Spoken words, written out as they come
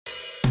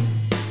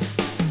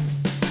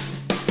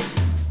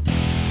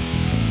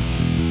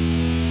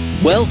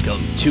Welcome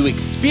to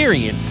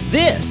Experience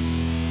This,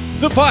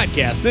 the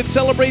podcast that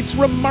celebrates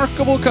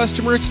remarkable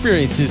customer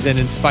experiences and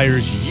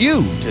inspires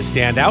you to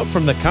stand out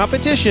from the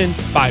competition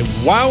by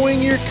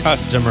wowing your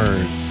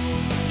customers.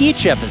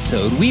 Each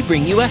episode, we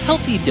bring you a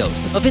healthy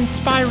dose of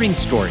inspiring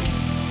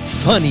stories,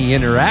 funny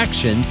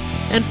interactions,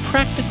 and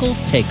practical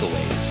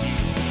takeaways.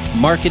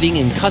 Marketing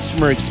and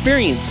customer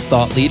experience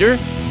thought leader,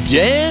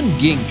 Dan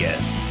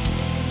Gingiss.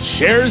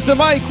 Shares the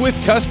mic with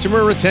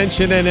customer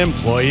retention and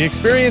employee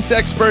experience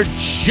expert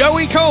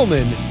Joey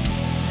Coleman,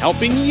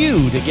 helping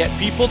you to get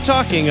people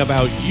talking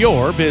about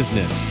your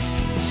business.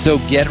 So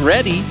get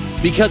ready,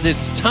 because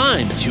it's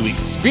time to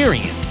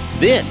experience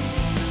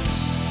this.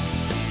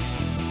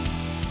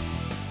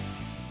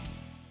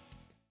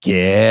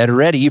 Get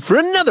ready for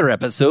another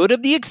episode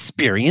of the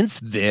Experience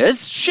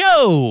This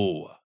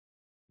show.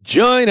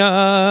 Join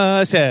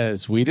us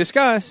as we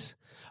discuss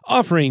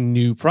offering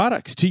new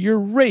products to your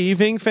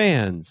raving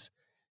fans,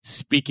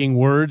 speaking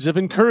words of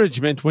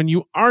encouragement when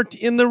you aren't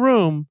in the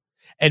room,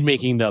 and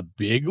making the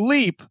big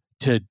leap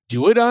to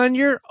do it on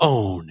your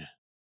own.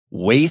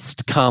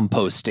 Waste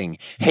composting,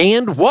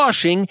 hand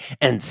washing,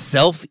 and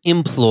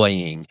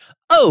self-employing.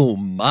 Oh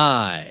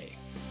my!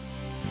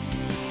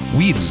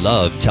 We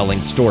love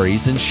telling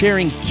stories and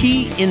sharing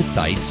key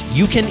insights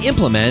you can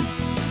implement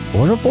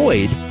or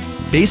avoid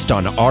based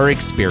on our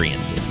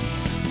experiences.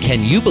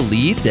 Can you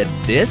believe that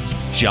this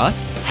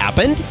just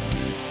happened?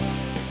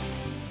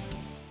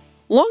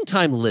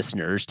 Longtime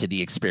listeners to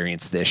the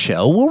Experience This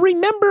show will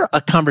remember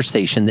a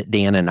conversation that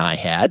Dan and I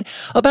had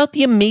about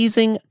the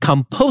amazing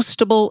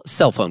compostable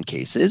cell phone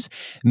cases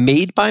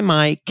made by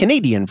my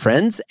Canadian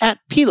friends at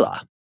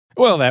Pela.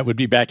 Well, that would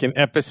be back in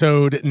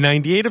episode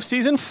 98 of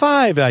season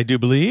 5, I do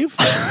believe.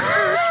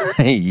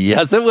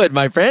 Yes, it would,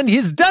 my friend.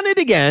 He's done it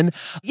again.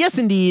 Yes,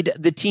 indeed.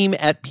 The team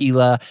at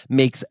Pela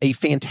makes a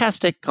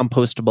fantastic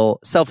compostable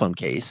cell phone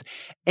case.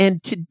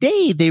 And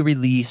today they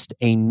released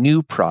a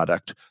new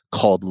product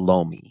called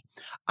Lomi.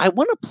 I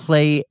want to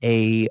play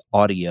a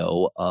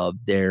audio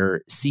of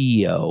their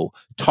CEO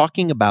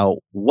talking about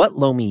what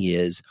Lomi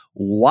is,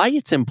 why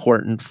it's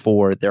important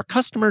for their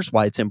customers,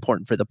 why it's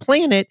important for the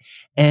planet,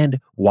 and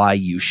why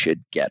you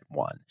should get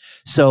one.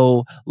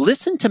 So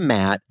listen to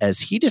Matt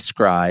as he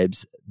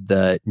describes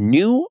the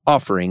new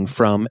offering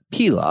from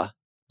Pela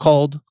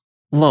called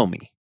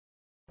Lomi.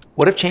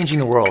 What if changing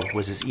the world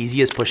was as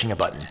easy as pushing a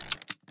button?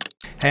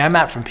 Hey, I'm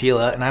Matt from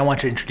Pela, and I want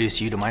to introduce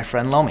you to my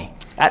friend Lomi.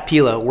 At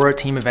Pela, we're a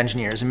team of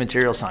engineers and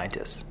material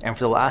scientists, and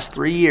for the last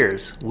 3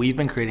 years, we've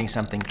been creating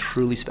something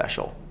truly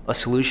special, a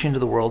solution to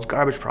the world's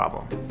garbage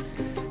problem.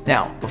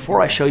 Now,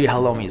 before I show you how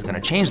Lomi is going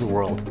to change the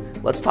world,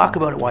 let's talk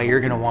about why you're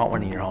going to want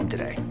one in your home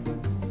today.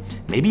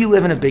 Maybe you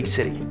live in a big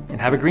city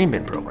and have a green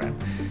bin program.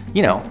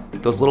 You know,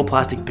 those little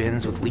plastic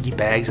bins with leaky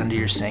bags under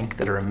your sink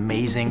that are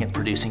amazing at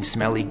producing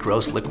smelly,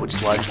 gross liquid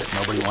sludge that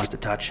nobody wants to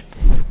touch.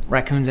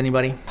 Raccoons,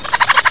 anybody?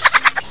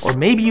 Or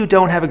maybe you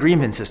don't have a green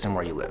bin system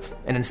where you live,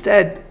 and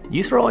instead,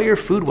 you throw all your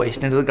food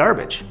waste into the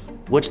garbage,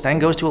 which then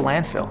goes to a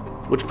landfill,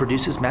 which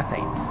produces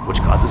methane, which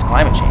causes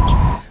climate change,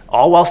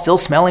 all while still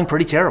smelling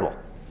pretty terrible.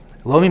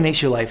 Lomi makes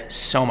your life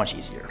so much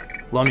easier.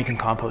 Lomi can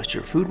compost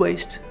your food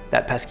waste,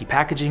 that pesky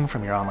packaging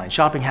from your online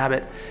shopping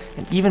habit,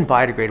 and even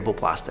biodegradable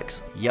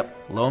plastics. Yep,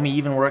 Lomi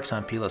even works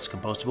on Pela's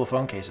compostable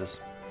phone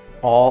cases,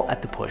 all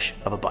at the push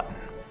of a button.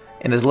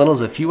 And as little as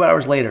a few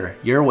hours later,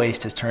 your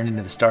waste has turned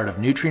into the start of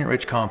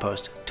nutrient-rich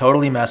compost,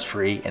 totally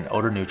mess-free and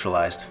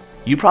odor-neutralized.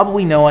 You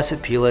probably know us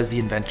at Pela as the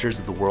inventors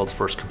of the world's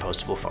first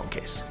compostable phone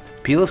case.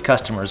 Pela's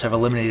customers have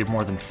eliminated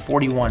more than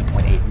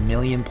 41.8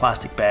 million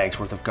plastic bags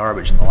worth of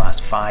garbage in the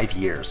last 5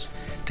 years.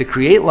 To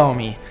create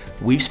Lomi,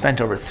 we've spent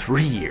over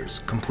 3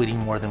 years completing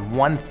more than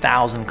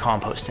 1,000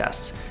 compost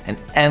tests and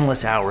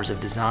endless hours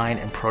of design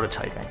and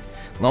prototyping.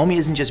 Lomi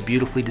isn't just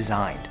beautifully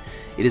designed,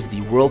 it is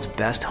the world's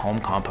best home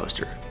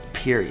composter.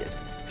 Period.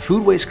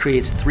 Food waste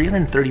creates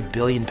 330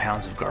 billion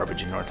pounds of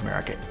garbage in North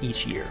America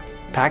each year.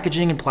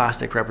 Packaging and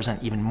plastic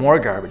represent even more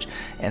garbage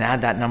and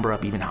add that number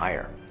up even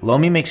higher.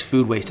 Lomi makes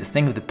food waste a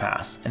thing of the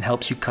past and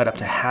helps you cut up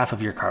to half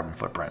of your carbon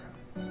footprint,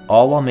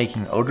 all while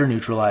making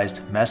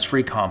odor-neutralized,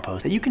 mess-free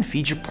compost that you can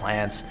feed your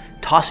plants,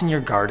 toss in your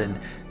garden,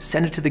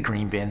 send it to the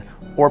green bin,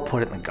 or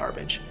put it in the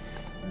garbage.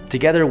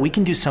 Together, we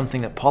can do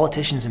something that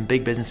politicians and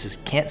big businesses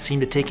can't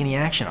seem to take any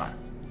action on,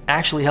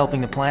 actually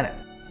helping the planet.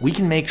 We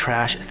can make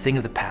trash a thing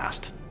of the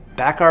past.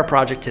 Back our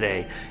project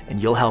today,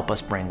 and you'll help us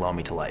bring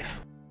Lomi to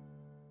life.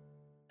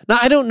 Now,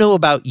 I don't know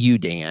about you,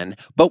 Dan,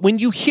 but when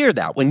you hear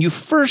that, when you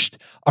first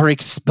are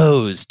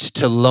exposed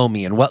to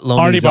Lomi and what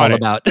Lomi is all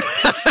about.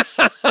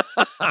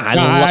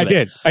 I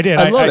did.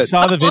 I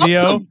saw the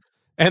video, awesome.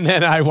 And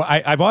then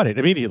I bought it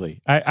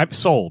immediately. I'm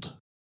sold.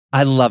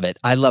 I love it.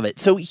 I love it.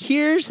 So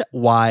here's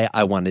why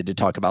I wanted to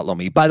talk about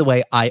Lomi. By the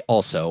way, I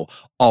also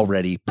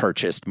already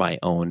purchased my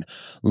own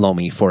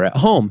Lomi for at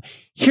home.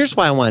 Here's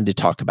why I wanted to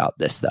talk about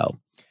this, though.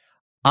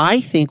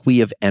 I think we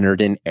have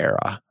entered an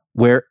era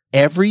where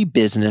every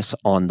business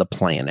on the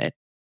planet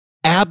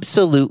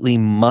absolutely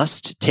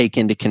must take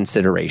into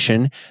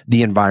consideration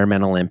the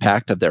environmental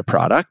impact of their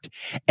product.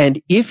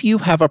 And if you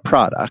have a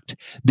product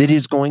that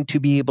is going to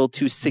be able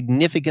to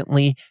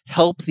significantly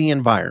help the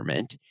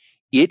environment,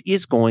 it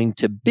is going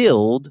to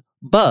build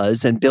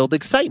buzz and build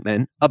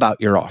excitement about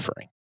your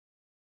offering.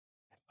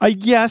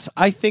 Yes,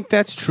 I think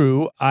that's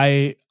true.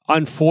 I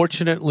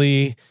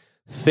unfortunately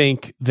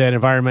think that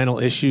environmental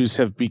issues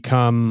have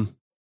become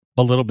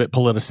a little bit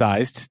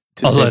politicized.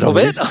 A little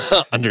bit?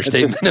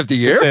 Understatement of the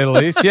year. To say the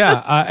least,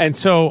 yeah. And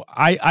so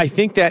I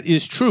think that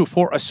is true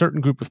for a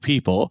certain group of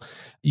people.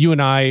 You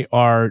and I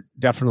are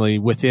definitely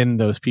within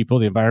those people.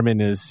 The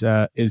environment is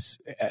an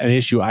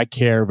issue I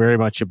care very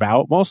much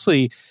about.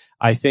 Mostly,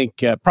 I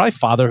think probably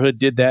fatherhood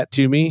did that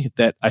to me,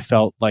 that I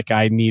felt like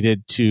I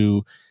needed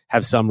to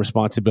have some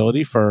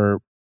responsibility for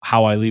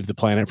how I leave the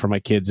planet for my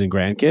kids and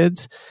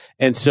grandkids.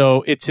 And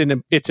so it's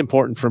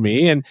important for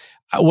me. And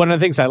one of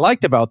the things I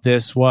liked about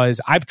this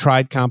was I've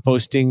tried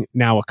composting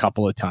now a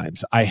couple of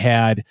times. I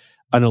had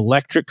an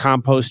electric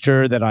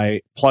composter that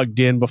I plugged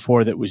in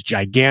before that was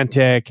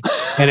gigantic,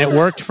 and it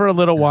worked for a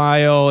little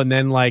while. And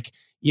then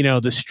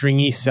the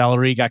stringy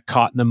celery got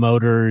caught in the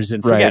motors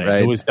and forget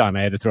it. It was done.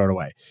 I had to throw it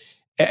away.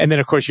 And then,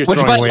 of course, you're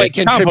throwing away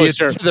contributes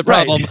to the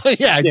problem. Right.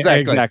 Yeah,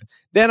 exactly.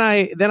 Then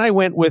I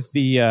went with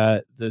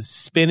the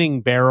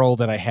spinning barrel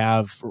that I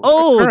have.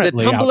 The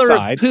tumbler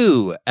outside. Of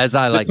poo, as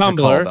I like to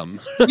call them.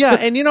 Yeah,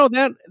 and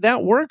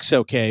that works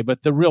okay.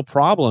 But the real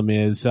problem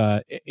is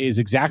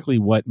exactly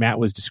what Matt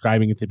was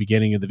describing at the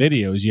beginning of the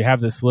video. Is you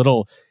have this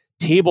little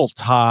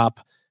tabletop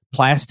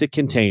plastic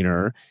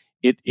container.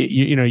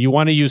 You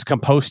want to use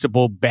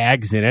compostable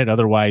bags in it,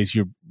 otherwise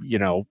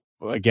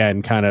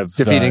again, kind of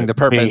defeating the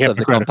purpose of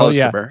the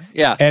composter.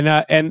 Yeah.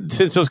 And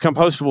since those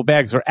compostable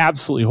bags are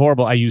absolutely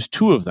horrible, I use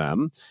 2 of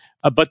them,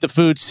 but the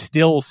food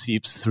still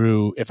seeps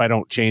through if I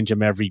don't change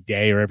them every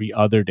day or every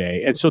other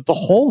day. And so the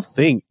whole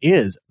thing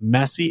is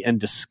messy and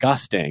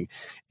disgusting.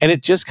 And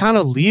it just kind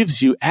of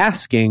leaves you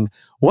asking,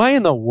 why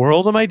in the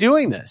world am I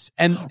doing this?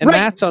 And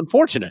that's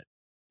unfortunate.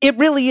 It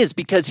really is,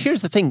 because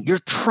here's the thing. You're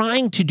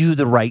trying to do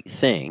the right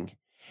thing.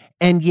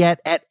 And yet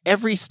at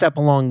every step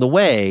along the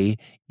way,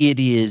 it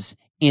is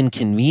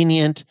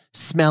inconvenient,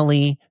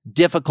 smelly,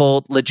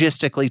 difficult,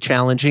 logistically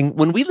challenging.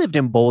 When we lived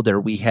in Boulder,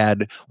 we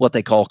had what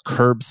they call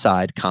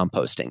curbside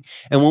composting.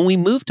 And when we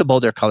moved to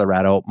Boulder,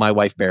 Colorado, my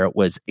wife Barrett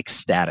was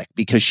ecstatic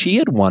because she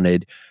had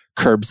wanted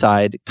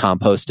curbside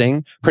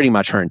composting pretty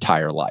much her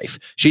entire life.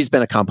 She's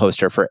been a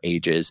composter for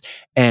ages,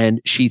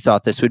 and she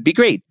thought this would be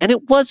great. And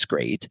it was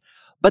great.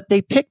 But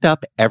they picked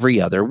up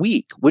every other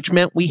week, which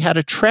meant we had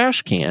a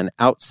trash can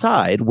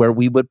outside where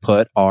we would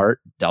put our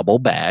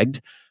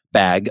double-bagged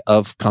bag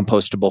of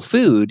compostable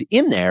food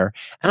in there.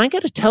 And I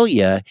got to tell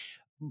you,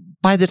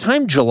 by the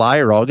time July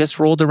or August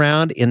rolled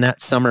around in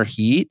that summer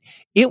heat,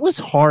 it was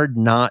hard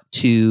not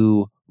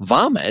to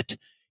vomit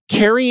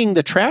carrying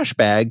the trash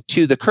bag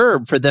to the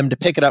curb for them to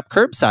pick it up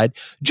curbside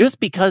just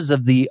because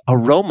of the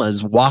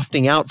aromas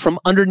wafting out from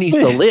underneath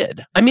the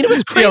lid. I mean, it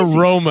was crazy. The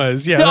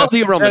aromas, yeah.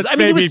 The aromas. I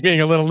mean, it was being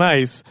a little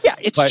nice. Yeah,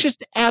 it's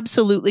just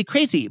absolutely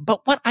crazy.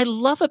 But what I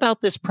love about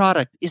this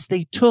product is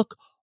they took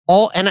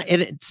and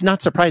it's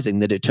not surprising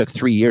that it took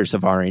 3 years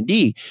of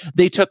R&D.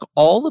 They took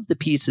all of the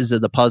pieces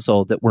of the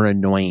puzzle that were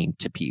annoying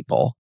to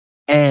people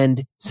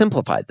and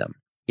simplified them.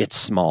 It's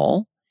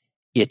small.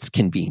 It's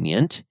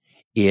convenient.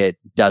 It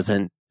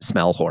doesn't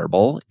smell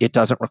horrible. It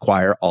doesn't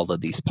require all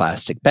of these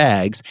plastic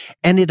bags.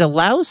 And it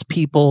allows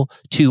people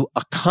to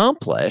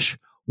accomplish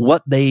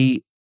what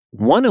they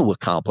want to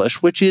accomplish,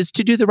 which is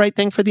to do the right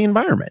thing for the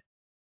environment.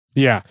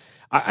 Yeah.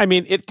 I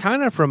mean, it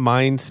kind of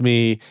reminds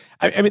me,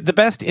 I mean, the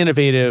best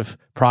innovative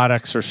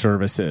products or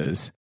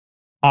services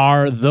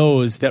are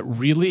those that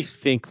really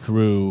think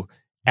through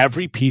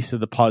every piece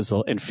of the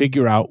puzzle and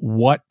figure out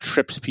what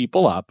trips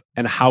people up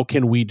and how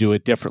can we do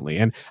it differently.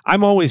 And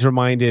I'm always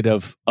reminded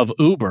of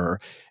Uber.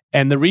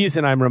 And the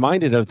reason I'm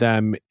reminded of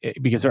them,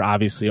 because they're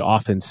obviously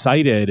often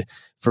cited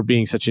for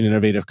being such an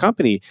innovative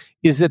company,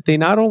 is that they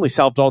not only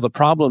solved all the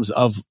problems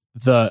of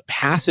the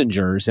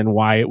passengers and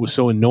why it was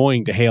so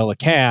annoying to hail a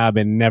cab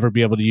and never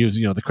be able to use,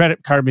 the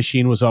credit card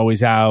machine was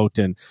always out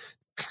and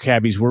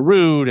cabbies were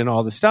rude and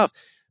all this stuff.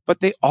 But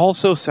they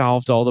also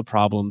solved all the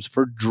problems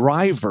for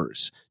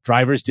drivers.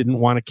 Drivers didn't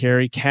want to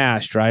carry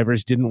cash.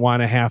 Drivers didn't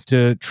want to have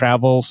to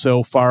travel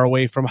so far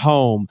away from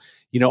home,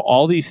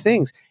 all these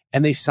things.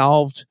 And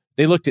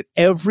they looked at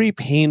every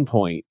pain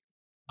point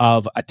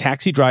of a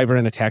taxi driver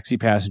and a taxi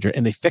passenger,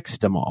 and they fixed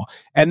them all.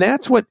 And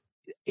that's what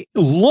it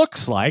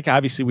looks like.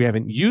 Obviously, we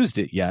haven't used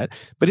it yet,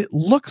 but it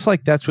looks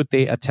like that's what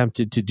they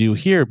attempted to do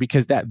here,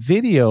 because that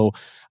video,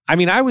 I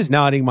mean, I was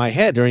nodding my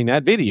head during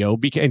that video,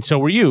 and so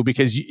were you,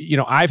 because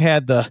I've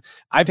had the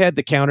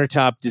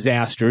countertop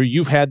disaster.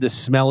 You've had the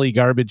smelly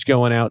garbage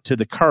going out to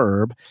the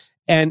curb,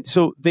 and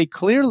so they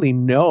clearly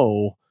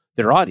know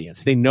their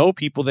audience. They know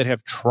people that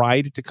have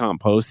tried to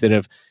compost, that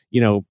have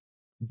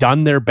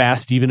done their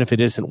best, even if it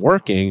isn't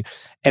working.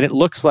 And it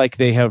looks like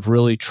they have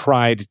really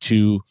tried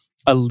to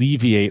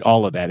alleviate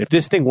all of that. If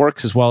this thing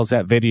works as well as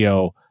that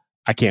video,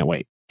 I can't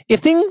wait.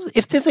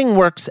 If this thing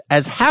works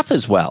as half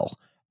as well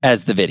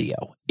as the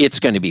video, it's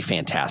going to be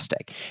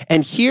fantastic.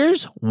 And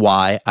here's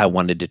why I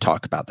wanted to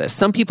talk about this.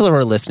 Some people who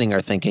are listening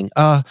are thinking,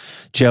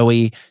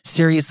 Joey,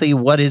 seriously,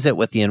 what is it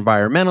with the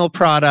environmental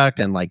product?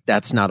 And like,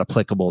 that's not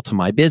applicable to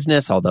my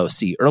business. Although,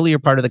 see, earlier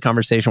part of the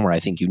conversation where I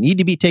think you need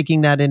to be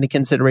taking that into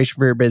consideration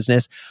for your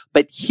business.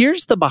 But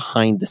here's the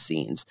behind the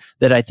scenes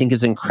that I think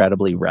is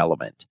incredibly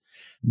relevant.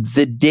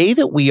 The day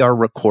that we are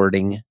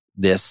recording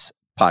this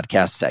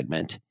podcast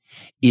segment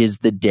is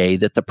the day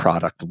that the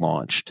product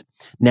launched.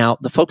 Now,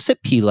 the folks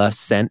at Pila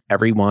sent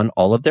everyone,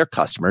 all of their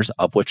customers,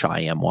 of which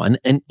I am one,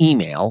 an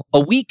email a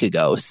week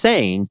ago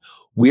saying,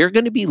 we're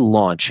going to be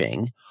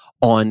launching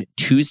on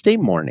Tuesday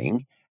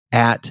morning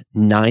at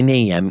 9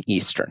 a.m.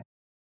 Eastern.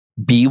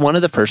 Be one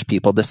of the first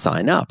people to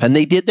sign up. And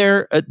they did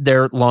their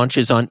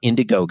launches on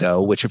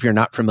Indiegogo, which if you're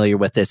not familiar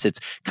with this, it's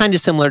kind of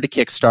similar to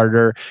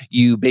Kickstarter.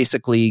 You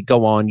basically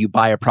go on, you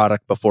buy a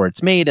product before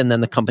it's made, and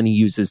then the company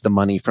uses the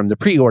money from the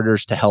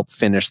pre-orders to help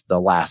finish the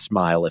last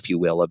mile, if you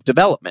will, of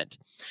development.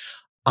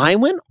 I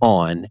went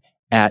on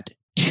at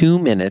 2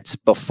 minutes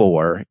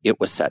before it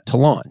was set to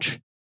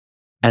launch,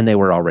 and they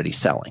were already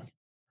selling.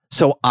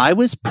 So I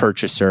was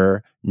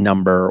purchaser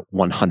number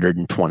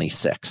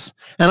 126.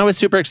 And I was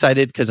super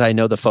excited because I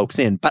know the folks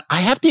in. But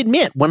I have to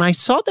admit, when I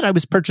saw that I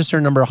was purchaser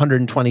number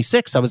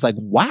 126, I was like,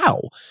 wow,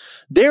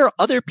 there are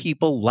other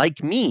people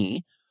like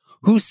me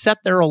who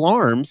set their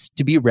alarms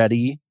to be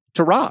ready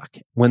to rock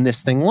when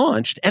this thing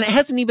launched. And it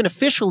hasn't even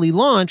officially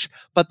launched,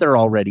 but they're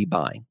already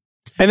buying.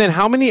 And then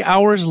how many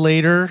hours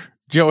later,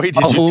 Joey,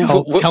 did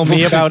you tell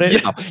me about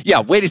it?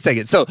 Yeah, wait a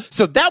second. So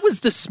that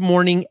was this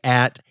morning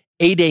at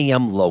 8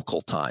 a.m.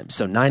 local time.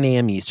 So 9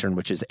 a.m. Eastern,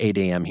 which is 8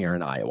 a.m. here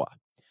in Iowa.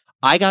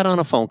 I got on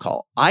a phone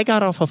call. I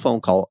got off a phone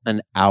call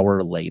an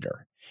hour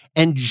later.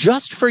 And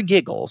just for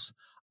giggles,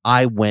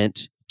 I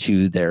went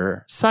to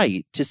their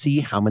site to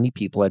see how many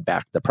people had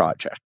backed the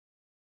project.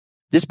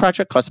 This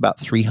project cost about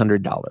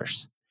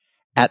 $300.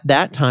 At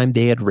that time,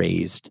 they had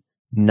raised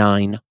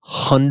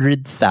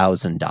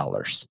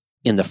 $900,000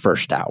 in the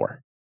first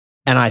hour.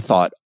 And I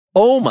thought,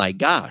 oh my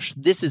gosh,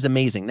 this is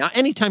amazing. Now,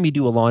 anytime you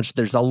do a launch,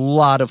 there's a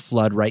lot of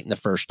flood right in the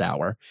first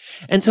hour.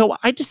 And so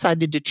I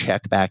decided to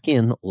check back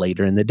in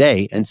later in the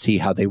day and see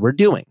how they were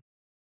doing.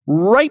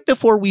 Right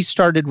before we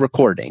started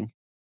recording,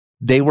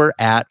 they were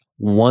at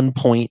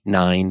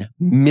 $1.9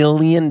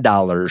 million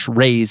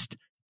raised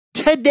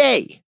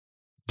today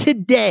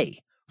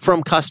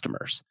from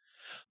customers.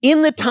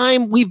 In the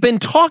time we've been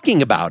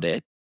talking about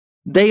it,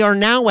 they are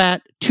now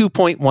at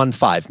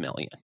 $2.15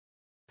 million.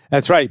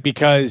 That's right,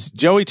 because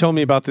Joey told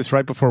me about this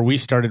right before we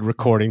started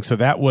recording. So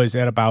that was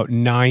at about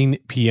 9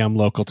 p.m.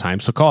 local time.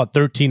 So call it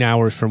 13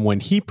 hours from when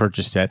he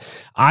purchased it.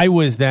 I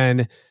was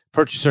then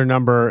purchaser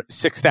number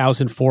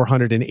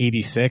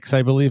 6,486,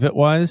 I believe it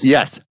was.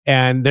 Yes.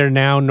 And they're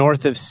now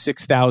north of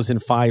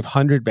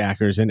 6,500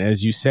 backers. And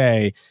as you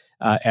say,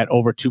 at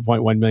over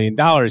 $2.1 million.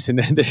 And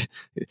then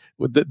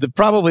the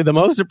probably the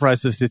most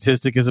impressive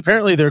statistic is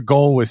apparently their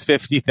goal was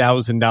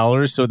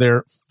 $50,000. So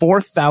they're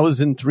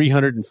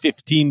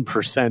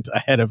 4,315%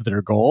 ahead of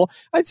their goal.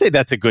 I'd say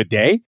that's a good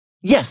day.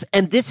 Yes.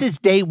 And this is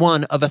day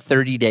one of a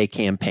 30-day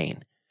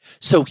campaign.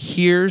 So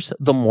here's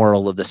the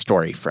moral of the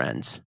story,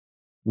 friends.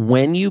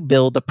 When you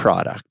build a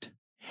product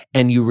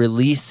and you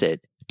release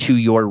it to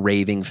your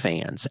raving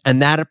fans, and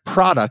that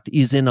product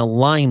is in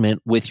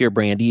alignment with your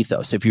brand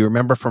ethos. If you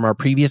remember from our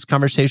previous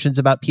conversations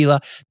about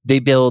Pila, they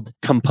build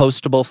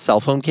compostable cell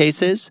phone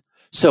cases.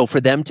 So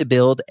for them to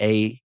build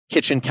a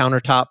kitchen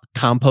countertop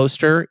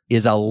composter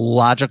is a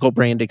logical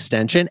brand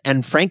extension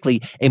and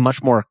frankly, a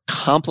much more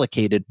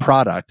complicated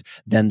product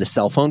than the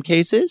cell phone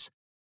cases.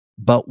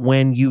 But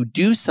when you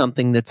do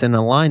something that's in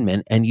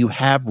alignment and you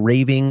have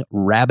raving,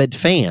 rabid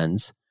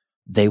fans,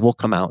 they will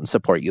come out and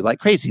support you like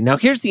crazy. Now,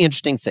 here's the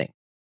interesting thing.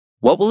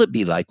 What will it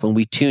be like when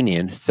we tune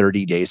in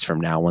 30 days from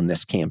now when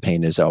this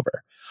campaign is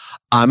over?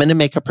 I'm going to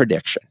make a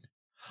prediction.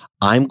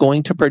 I'm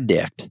going to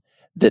predict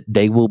that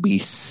they will be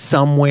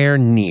somewhere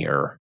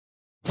near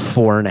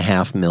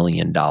 $4.5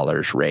 million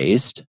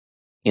raised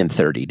in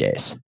 30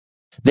 days.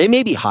 They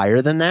may be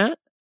higher than that.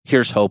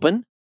 Here's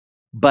hoping.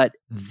 But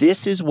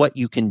this is what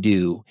you can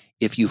do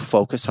if you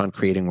focus on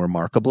creating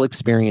remarkable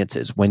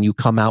experiences. When you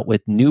come out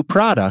with new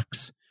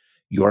products,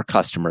 your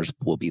customers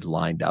will be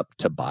lined up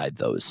to buy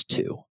those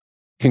too.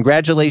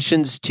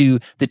 Congratulations to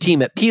the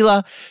team at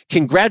Pila.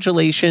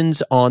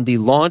 Congratulations on the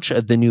launch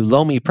of the new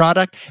Lomi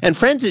product. And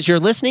friends, as you're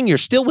listening, you're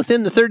still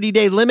within the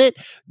 30-day limit.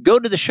 Go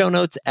to the show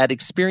notes at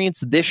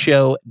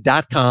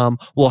experiencethisshow.com.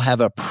 We'll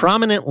have a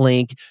prominent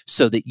link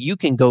so that you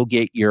can go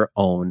get your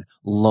own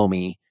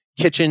Lomi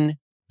kitchen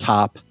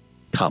top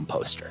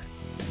composter.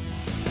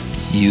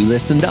 You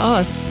listen to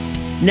us.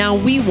 Now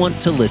we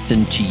want to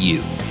listen to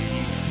you.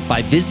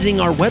 By visiting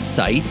our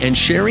website and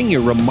sharing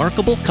your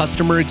remarkable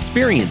customer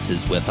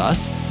experiences with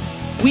us,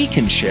 we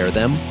can share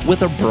them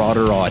with a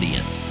broader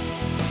audience.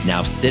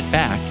 Now sit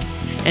back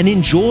and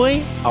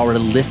enjoy our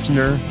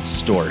listener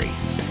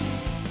stories.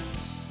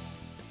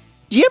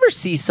 Do you ever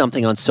see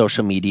something on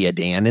social media,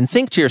 Dan, and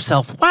think to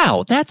yourself,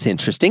 wow, that's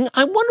interesting.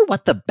 I wonder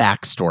what the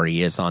backstory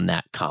is on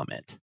that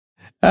comment?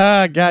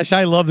 Gosh,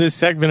 I love this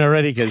segment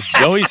already because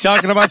Joey's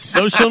talking about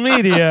social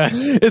media.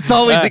 It's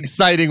always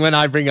exciting when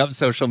I bring up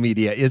social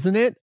media, isn't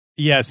it?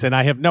 Yes, and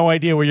I have no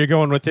idea where you're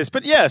going with this,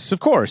 but yes,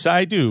 of course,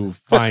 I do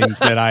find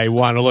that I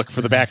want to look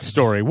for the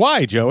backstory.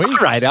 Why, Joey?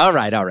 All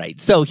right.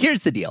 So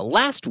here's the deal.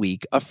 Last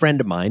week, a friend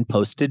of mine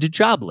posted a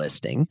job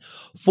listing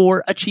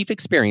for a chief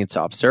experience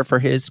officer for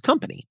his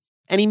company.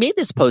 And he made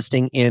this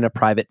posting in a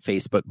private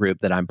Facebook group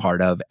that I'm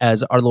part of.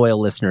 As our loyal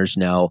listeners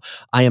know,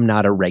 I am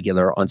not a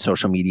regular on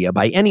social media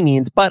by any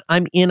means, but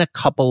I'm in a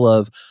couple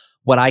of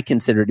what I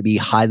consider to be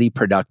highly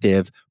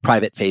productive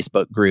private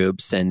Facebook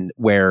groups and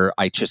where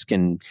I just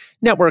can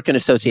network and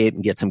associate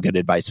and get some good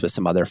advice with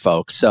some other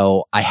folks.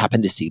 So I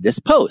happened to see this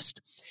post,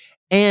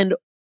 and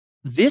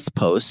this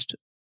post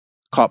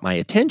caught my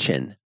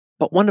attention,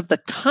 but one of the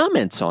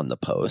comments on the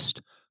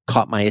post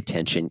caught my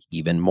attention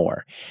even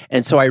more.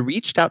 And so I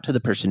reached out to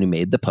the person who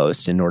made the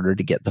post in order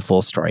to get the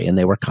full story, and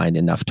they were kind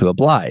enough to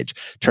oblige.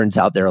 Turns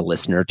out they're a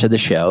listener to the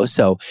show.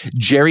 So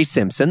Jerry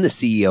Simpson, the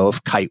CEO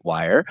of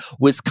Kitewire,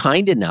 was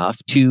kind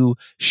enough to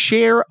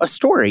share a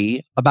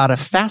story about a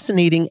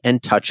fascinating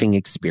and touching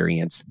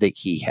experience that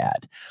he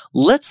had.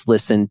 Let's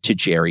listen to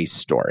Jerry's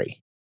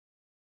story.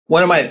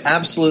 One of my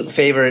absolute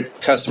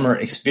favorite customer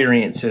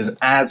experiences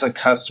as a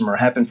customer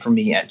happened for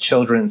me at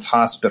Children's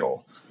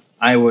Hospital.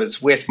 I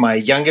was with my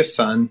youngest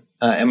son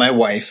and my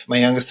wife. My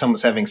youngest son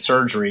was having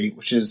surgery,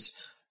 which is,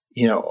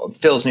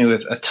 fills me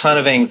with a ton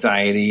of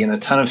anxiety and a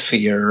ton of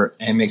fear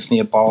and makes me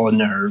a ball of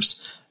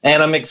nerves.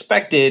 And I'm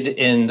expected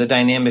in the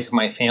dynamic of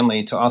my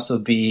family to also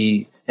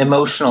be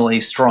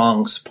emotionally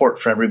strong support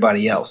for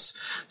everybody else.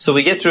 So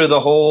we get through the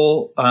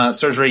whole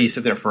surgery. You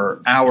sit there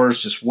for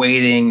hours just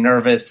waiting,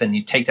 nervous. Then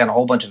you take down a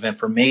whole bunch of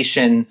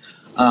information,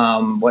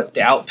 what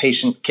the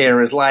outpatient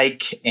care is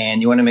like,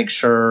 and you want to make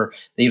sure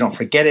that you don't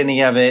forget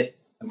any of it.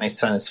 My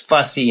son is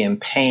fussy, in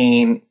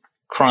pain,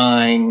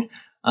 crying.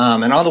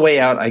 And all the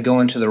way out, I go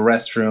into the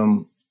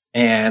restroom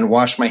and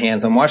wash my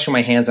hands. I'm washing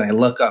my hands and I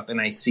look up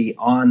and I see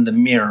on the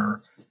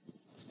mirror,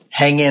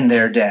 "Hang in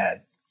there,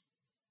 Dad."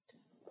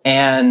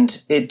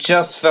 And it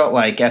just felt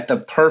like at the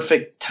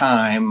perfect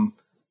time,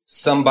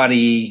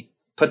 somebody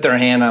put their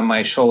hand on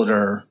my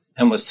shoulder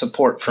and was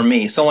support for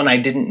me, someone I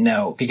didn't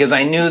know, because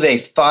I knew they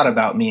thought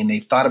about me and they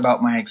thought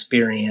about my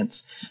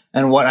experience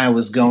and what I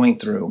was going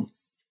through.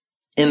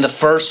 In the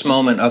first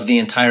moment of the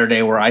entire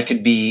day where I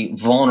could be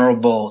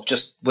vulnerable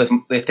just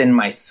within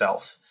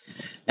myself.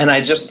 And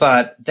I just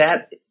thought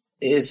that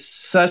is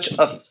such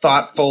a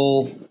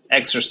thoughtful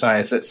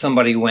exercise that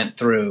somebody went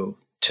through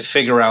to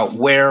figure out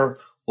where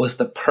was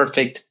the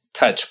perfect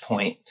touch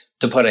point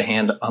to put a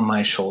hand on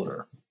my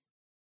shoulder.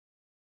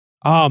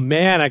 Oh,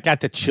 man, I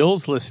got the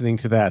chills listening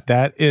to that.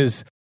 That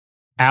is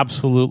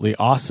absolutely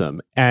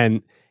awesome.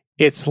 And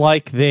it's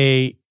like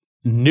they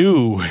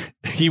knew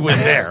he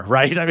was there,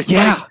 right? I mean,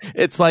 Yeah.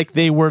 It's like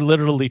they were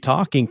literally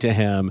talking to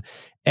him.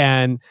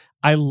 And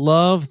I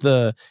love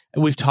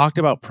we've talked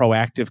about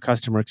proactive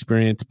customer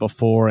experience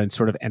before and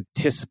sort of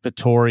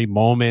anticipatory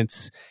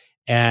moments.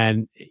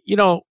 And,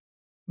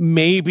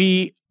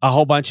 maybe a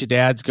whole bunch of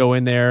dads go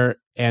in there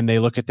and they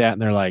look at that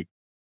and they're like,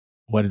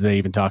 what are they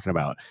even talking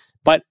about?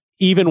 But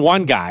even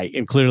one guy,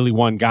 and clearly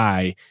one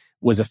guy,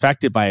 was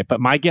affected by it.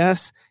 But my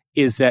guess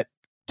is that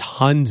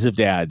tons of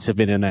dads have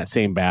been in that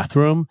same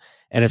bathroom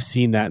and have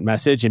seen that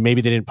message. And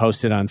maybe they didn't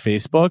post it on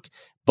Facebook,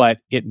 but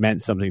it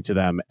meant something to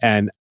them.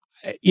 And,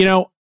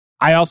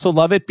 I also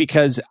love it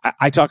because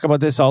I talk about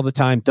this all the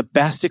time. The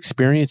best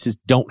experiences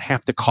don't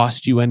have to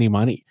cost you any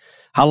money.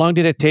 How long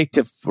did it take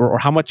or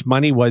how much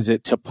money was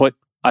it to put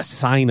a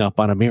sign up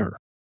on a mirror?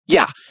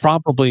 Yeah.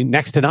 Probably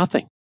next to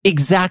nothing.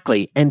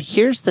 Exactly. And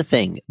here's the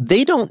thing.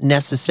 They don't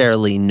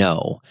necessarily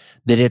know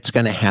that it's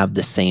going to have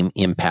the same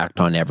impact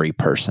on every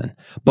person.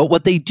 But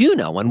what they do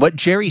know, and what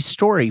Jerry's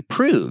story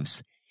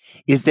proves,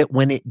 is that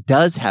when it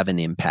does have an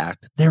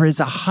impact, there is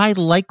a high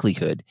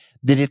likelihood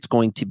that it's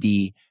going to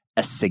be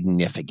a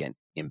significant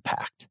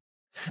impact.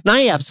 Now,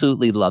 I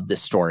absolutely love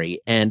this story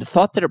and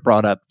thought that it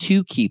brought up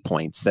two key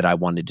points that I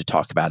wanted to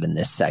talk about in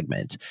this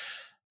segment.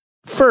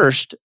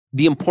 First,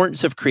 the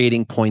importance of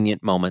creating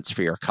poignant moments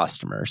for your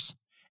customers.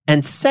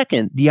 And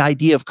second, the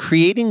idea of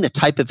creating the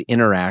type of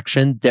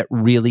interaction that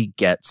really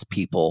gets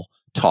people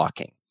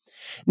talking.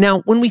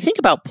 Now, when we think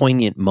about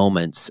poignant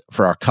moments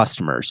for our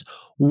customers,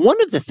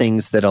 one of the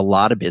things that a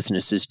lot of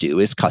businesses do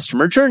is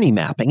customer journey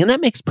mapping, and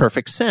that makes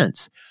perfect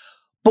sense.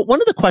 But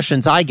one of the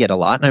questions I get a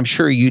lot, and I'm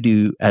sure you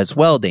do as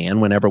well, Dan,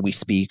 whenever we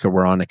speak or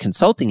we're on a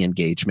consulting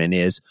engagement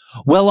is,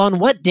 well, on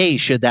what day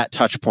should that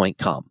touch point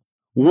come?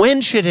 When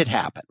should it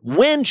happen?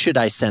 When should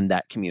I send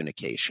that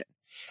communication?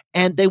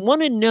 And they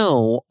want to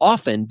know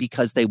often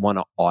because they want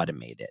to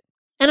automate it.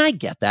 And I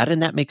get that,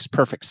 and that makes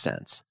perfect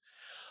sense.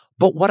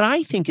 But what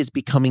I think is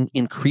becoming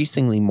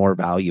increasingly more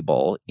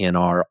valuable in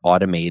our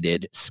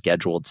automated,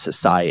 scheduled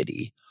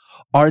society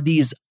are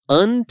these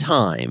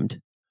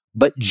untimed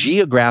but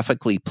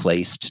geographically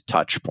placed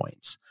touch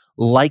points,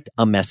 like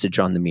a message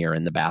on the mirror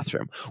in the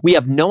bathroom. We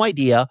have no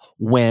idea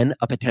when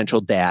a potential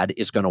dad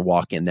is going to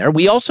walk in there.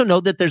 We also know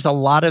that there's a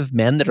lot of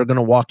men that are going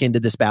to walk into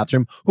this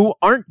bathroom who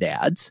aren't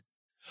dads,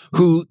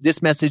 who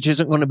this message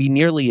isn't going to be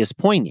nearly as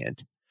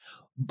poignant.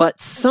 But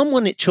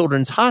someone at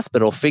Children's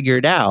Hospital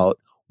figured out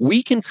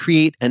we can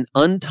create an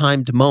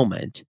untimed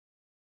moment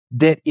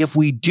that if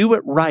we do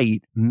it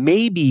right,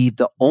 may be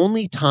the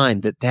only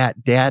time that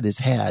that dad has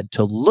had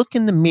to look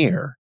in the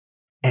mirror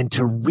and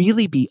to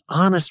really be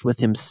honest with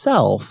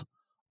himself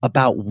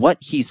about what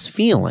he's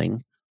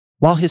feeling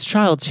while his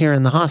child's here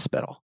in the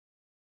hospital.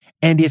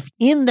 And if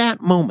in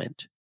that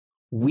moment,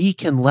 we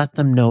can let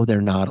them know they're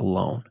not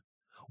alone,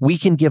 we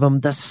can give them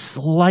the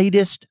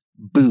slightest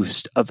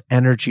boost of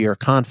energy or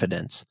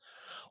confidence,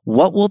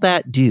 what will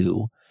that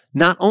do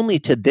not only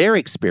to their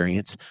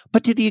experience,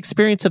 but to the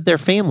experience of their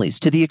families,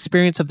 to the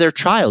experience of their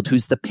child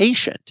who's the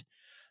patient?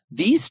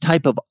 These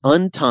type of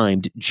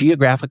untimed,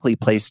 geographically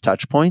placed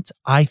touch points,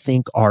 I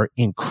think, are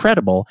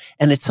incredible.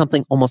 And it's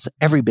something almost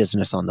every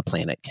business on the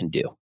planet can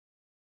do.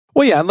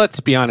 Well, yeah, and let's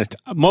be honest.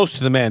 Most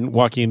of the men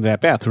walking into that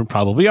bathroom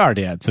probably are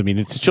dads. I mean,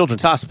 it's a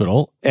children's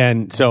hospital.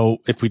 And so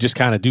if we just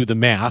kind of do the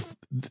math,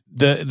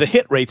 the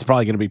hit rate's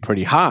probably going to be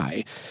pretty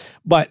high.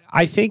 But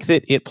I think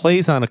that it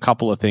plays on a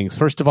couple of things.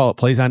 First of all, it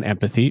plays on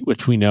empathy,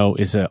 which we know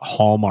is a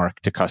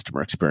hallmark to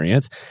customer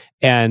experience.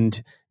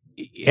 And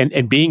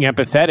being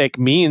empathetic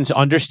means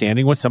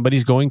understanding what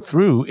somebody's going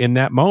through in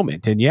that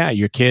moment. And yeah,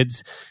 your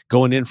kid's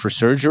going in for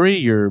surgery.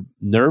 You're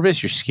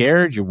nervous. You're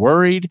scared. You're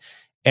worried.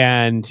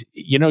 And,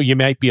 you know, you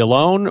might be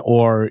alone,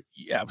 or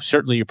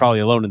certainly you're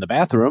probably alone in the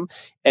bathroom.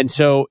 And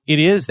so it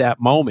is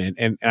that moment.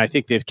 And I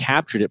think they've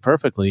captured it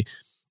perfectly.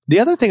 The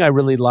other thing I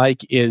really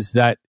like is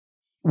that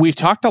we've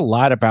talked a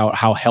lot about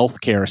how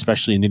healthcare,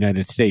 especially in the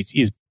United States,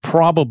 is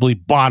probably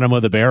bottom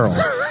of the barrel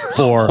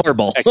for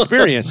horrible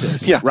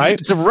experiences. Yeah, right?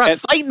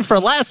 It's fighting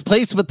for last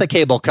place with the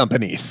cable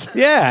companies.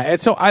 Yeah.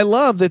 And so I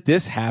love that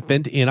this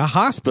happened in a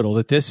hospital,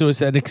 that this was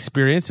an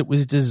experience that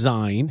was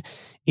designed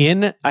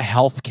in a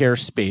healthcare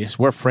space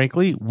where,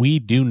 frankly, we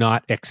do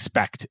not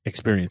expect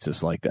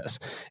experiences like this.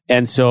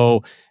 And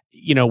so,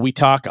 you know, we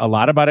talk a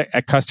lot about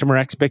customer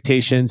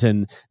expectations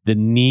and the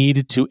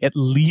need to at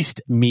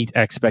least meet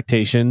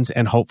expectations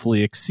and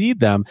hopefully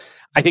exceed them.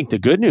 I think the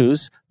good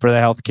news for the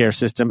healthcare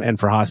system and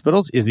for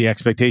hospitals is the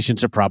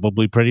expectations are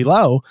probably pretty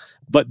low,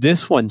 but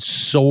this one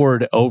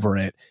soared over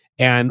it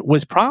and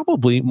was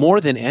probably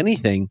more than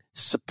anything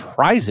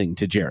surprising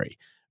to Jerry,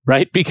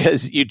 right?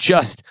 Because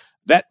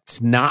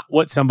that's not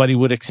what somebody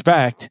would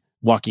expect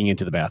walking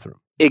into the bathroom.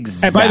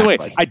 Exactly. And by the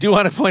way, I do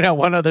want to point out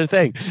one other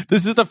thing.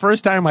 This is the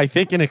first time I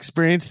think in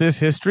Experience This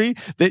History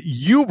that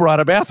you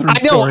brought a bathroom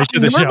story to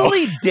the show.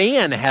 Normally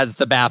Dan has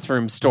the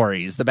bathroom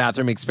stories, the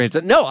bathroom experience.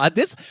 No,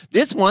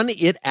 this one,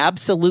 it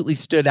absolutely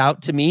stood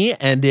out to me.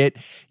 And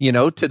it, you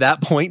know, to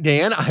that point,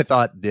 Dan, I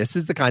thought this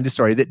is the kind of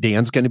story that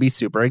Dan's going to be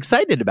super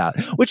excited about,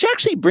 which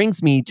actually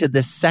brings me to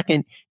the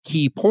second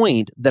key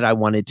point that I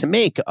wanted to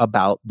make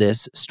about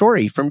this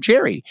story from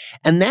Jerry.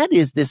 And that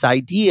is this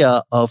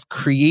idea of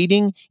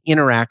creating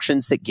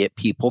interactions that get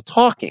people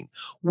talking.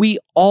 We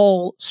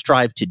all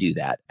strive to do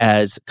that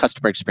as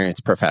customer experience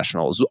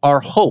professionals.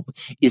 Our hope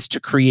is to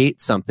create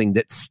something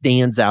that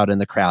stands out in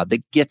the crowd,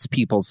 that gets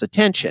people's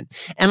attention.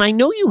 And I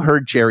know you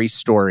heard Jerry's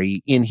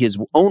story in his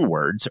own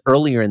words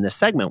earlier in the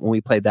segment when we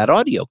played that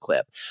audio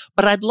clip,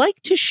 but I'd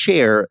like to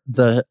share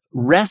the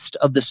rest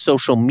of the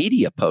social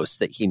media posts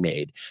that he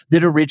made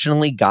that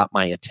originally got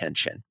my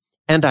attention.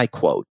 And I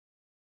quote,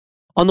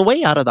 "On the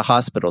way out of the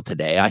hospital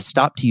today, I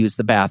stopped to use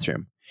the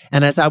bathroom.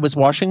 And as I was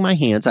washing my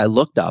hands, I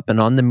looked up and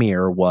on the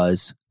mirror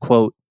was,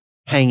 quote,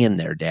 'Hang in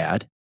there,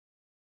 Dad.'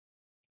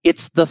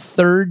 It's the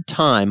third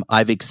time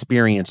I've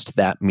experienced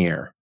that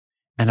mirror,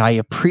 and I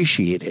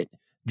appreciate it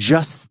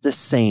just the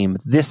same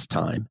this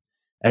time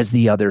as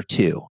the other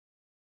two.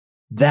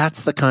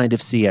 That's the kind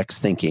of CX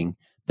thinking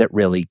that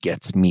really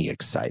gets me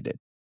excited."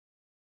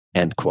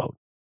 End quote.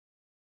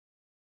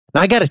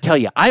 Now, I got to tell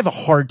you, I have a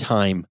hard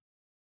time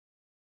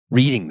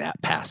reading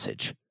that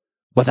passage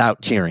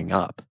without tearing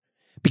up.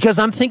 Because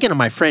I'm thinking of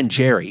my friend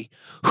Jerry,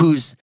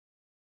 who's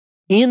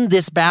in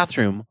this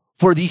bathroom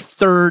for the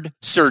third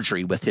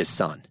surgery with his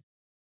son.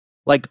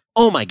 Like,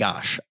 oh my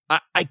gosh,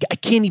 I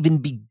can't even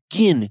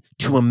begin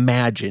to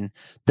imagine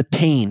the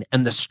pain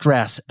and the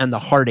stress and the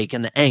heartache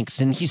and the angst.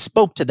 And he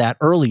spoke to that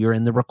earlier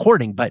in the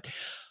recording, but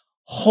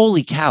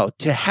holy cow,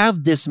 to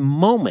have this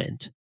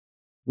moment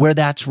where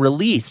that's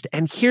released.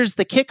 And here's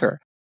the kicker.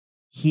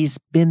 He's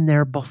been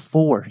there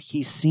before.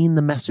 He's seen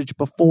the message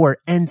before,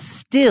 and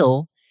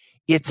still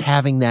it's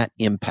having that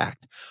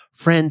impact.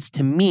 Friends,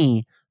 to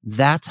me,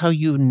 that's how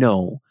you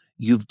know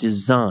you've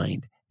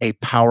designed a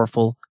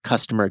powerful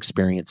customer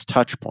experience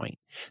touch point.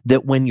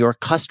 That when your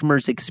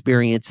customers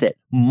experience it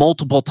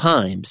multiple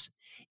times,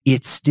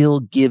 it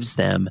still gives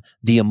them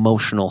the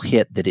emotional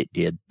hit that it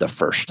did the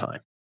first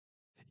time.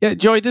 Yeah,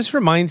 Joey, this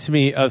reminds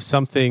me of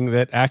something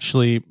that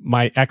actually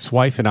my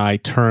ex-wife and I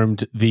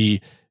termed the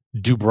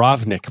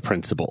Dubrovnik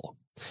principle.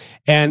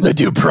 And the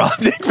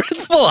Dubrovnik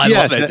principle. I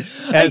Yes,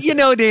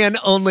 love it. Dan,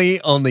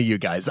 only you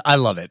guys. I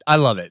love it.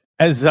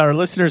 As our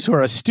listeners who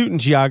are astute in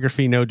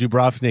geography know,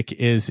 Dubrovnik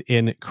is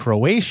in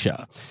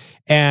Croatia.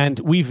 And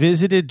we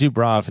visited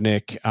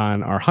Dubrovnik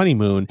on our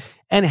honeymoon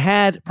and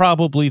had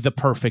probably the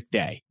perfect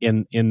day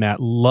in that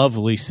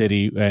lovely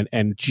city,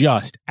 and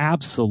just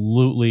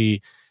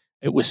absolutely,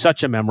 it was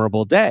such a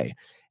memorable day.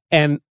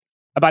 And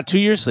about 2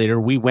 years later,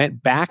 we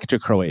went back to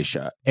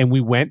Croatia and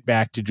we went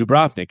back to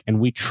Dubrovnik and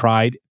we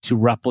tried to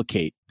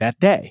replicate that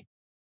day,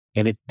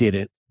 and it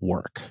didn't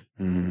work.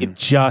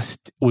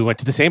 We went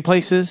to the same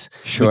places.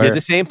 Sure. We did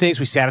the same things.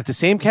 We sat at the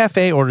same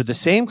cafe, ordered the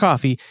same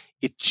coffee.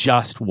 It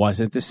just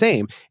wasn't the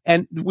same.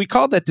 And we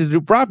called that the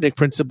Dubrovnik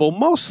principle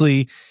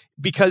mostly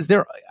because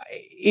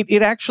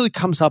it actually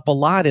comes up a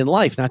lot in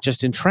life, not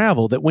just in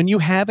travel, that when you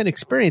have an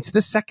experience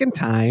the second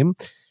time,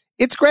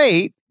 it's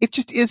great. It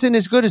just isn't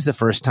as good as the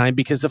first time,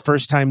 because the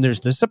first time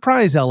there's the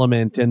surprise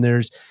element, and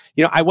there's,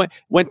 I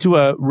went to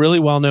a really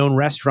well-known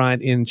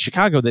restaurant in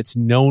Chicago that's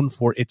known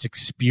for its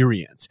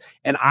experience,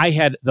 and I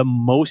had the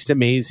most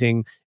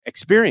amazing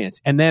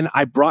experience. And then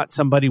I brought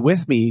somebody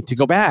with me to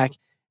go back,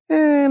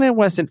 and it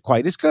wasn't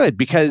quite as good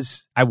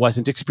because I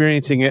wasn't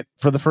experiencing it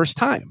for the first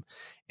time.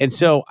 And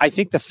so I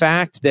think the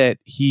fact that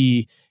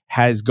he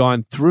has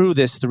gone through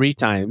this 3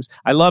 times.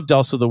 I loved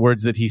also the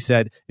words that he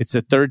said. It's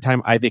the 3rd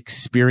time I've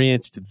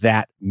experienced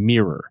that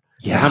mirror.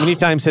 Yeah. How many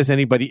times has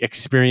anybody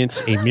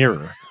experienced a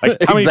mirror? Like,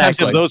 how many times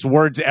have those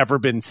words ever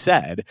been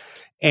said?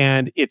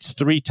 And it's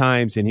 3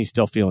 times and he's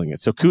still feeling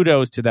it. So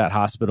kudos to that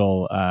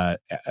hospital.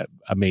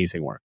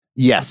 Amazing work.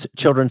 Yes.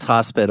 Children's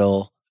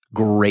Hospital.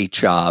 Great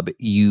job.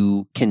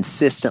 You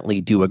consistently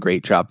do a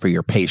great job for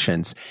your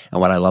patients. And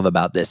what I love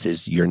about this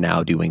is you're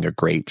now doing a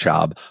great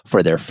job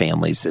for their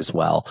families as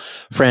well.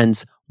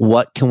 Friends,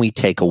 what can we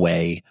take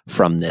away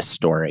from this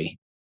story?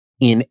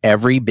 In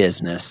every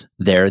business,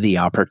 there are the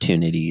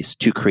opportunities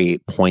to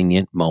create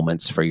poignant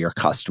moments for your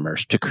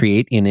customers, to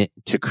create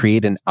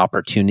an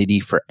opportunity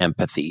for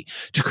empathy,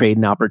 to create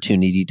an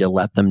opportunity to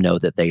let them know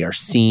that they are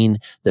seen,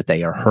 that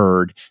they are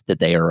heard, that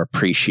they are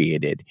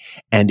appreciated.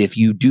 And if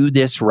you do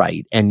this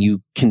right and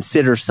you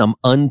consider some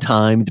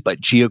untimed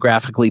but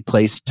geographically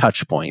placed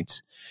touch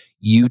points,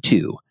 you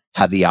too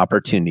have the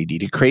opportunity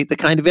to create the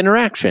kind of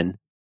interaction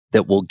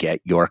that will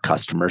get your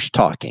customers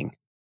talking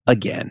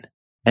again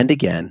and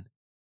again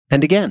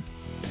and again.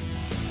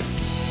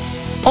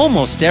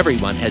 Almost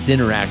everyone has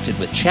interacted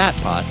with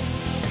chatbots,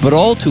 but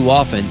all too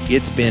often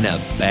it's been a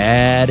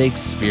bad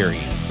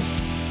experience.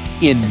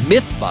 In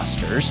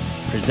Mythbusters,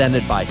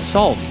 presented by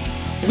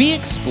Solvvy, we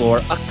explore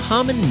a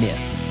common myth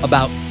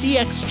about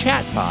CX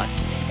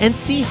chatbots and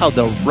see how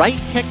the right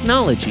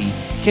technology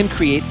can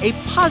create a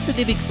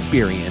positive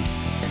experience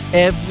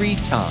every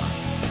time.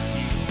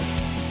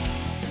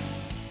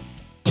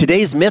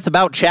 Today's myth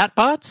about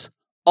chatbots?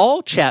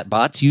 All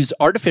chatbots use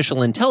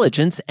artificial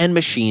intelligence and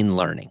machine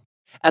learning.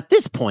 At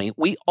this point,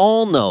 we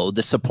all know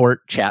the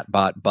support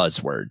chatbot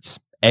buzzwords: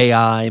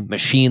 AI,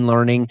 machine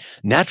learning,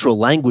 natural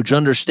language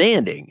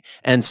understanding,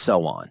 and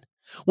so on.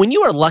 When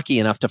you are lucky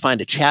enough to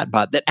find a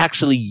chatbot that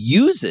actually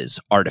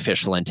uses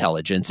artificial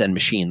intelligence and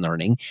machine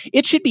learning,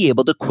 it should be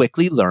able to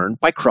quickly learn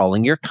by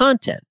crawling your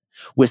content.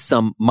 With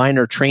some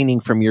minor training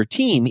from your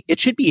team,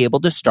 it should be able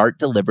to start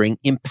delivering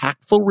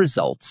impactful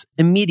results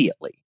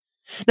immediately.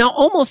 Now,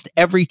 almost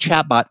every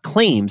chatbot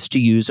claims to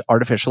use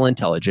artificial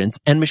intelligence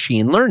and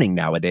machine learning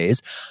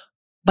nowadays,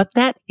 but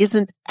that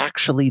isn't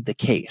actually the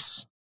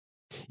case.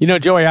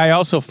 Joey, I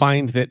also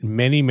find that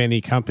many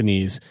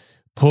companies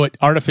put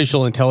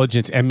artificial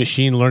intelligence and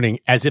machine learning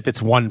as if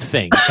it's one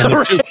thing. And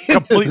they're two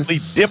completely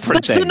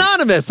different things. It's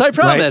synonymous, I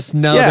promise.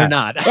 Right? No, they're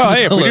not. Well,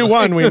 hey, if we do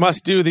one, we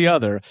must do the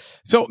other.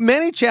 So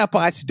many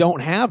chatbots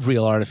don't have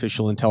real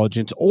artificial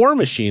intelligence or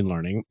machine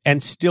learning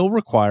and still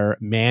require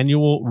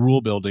manual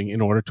rule building in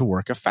order to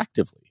work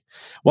effectively.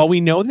 While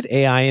we know that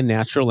AI and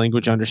natural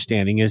language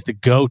understanding is the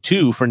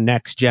go-to for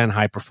next-gen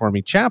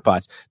high-performing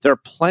chatbots, there are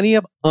plenty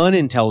of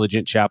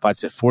unintelligent chatbots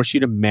that force you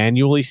to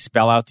manually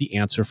spell out the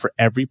answer for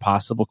every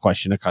possible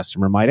question a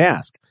customer might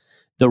ask.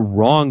 The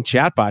wrong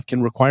chatbot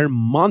can require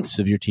months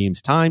of your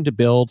team's time to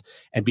build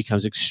and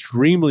becomes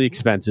extremely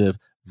expensive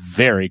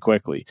very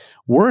quickly.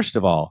 Worst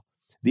of all,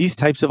 these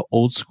types of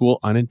old-school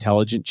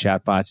unintelligent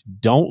chatbots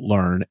don't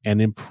learn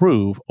and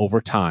improve over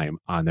time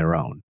on their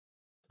own.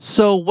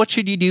 So what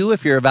should you do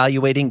if you're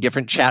evaluating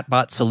different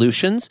chatbot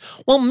solutions?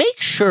 Well, make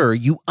sure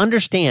you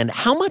understand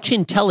how much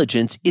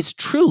intelligence is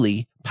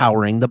truly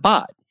powering the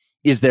bot.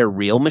 Is there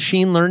real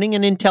machine learning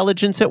and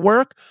intelligence at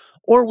work?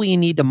 Or will you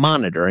need to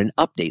monitor and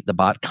update the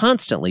bot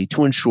constantly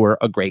to ensure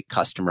a great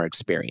customer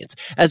experience?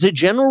 As a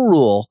general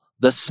rule,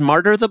 the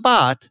smarter the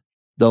bot,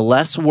 the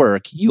less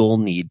work you'll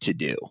need to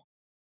do.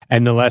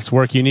 And the less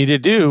work you need to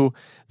do,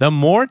 the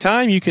more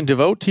time you can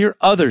devote to your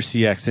other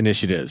CX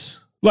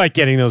initiatives. Like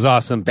getting those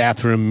awesome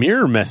bathroom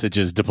mirror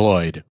messages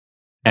deployed.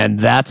 And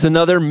that's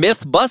another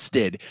myth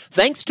busted,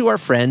 thanks to our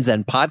friends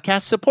and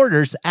podcast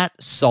supporters at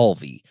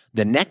Solvvy,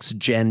 the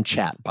next-gen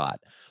chatbot.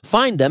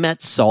 Find them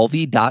at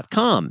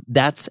solvvy.com.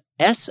 That's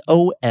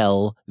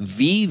SOLVV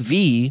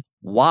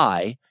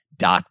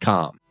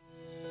why.com.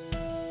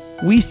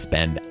 We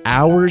spend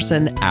hours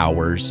and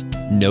hours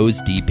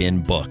nose deep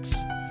in books.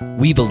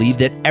 We believe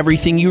that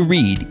everything you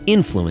read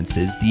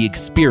influences the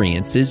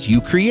experiences you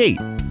create.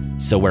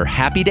 So we're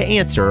happy to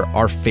answer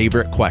our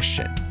favorite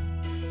question.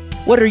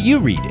 What are you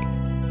reading?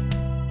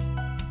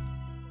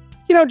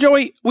 You know,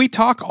 Joey, we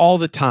talk all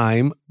the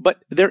time,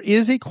 but there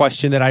is a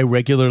question that I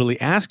regularly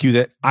ask you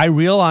that I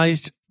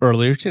realized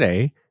earlier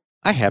today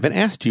I haven't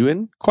asked you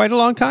in quite a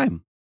long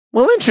time.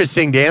 Well,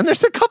 interesting, Dan.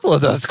 There's a couple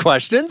of those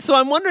questions, so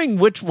I'm wondering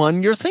which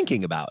one you're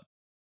thinking about.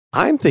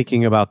 I'm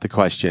thinking about the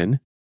question,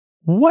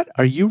 what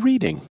are you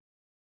reading?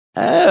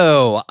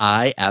 Oh,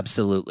 I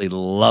absolutely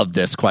love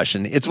this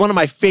question. It's one of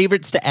my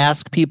favorites to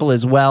ask people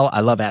as well.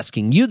 I love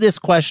asking you this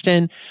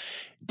question.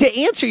 To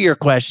answer your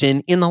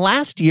question, in the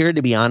last year,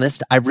 to be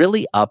honest, I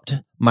really upped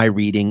my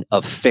reading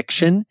of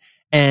fiction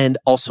and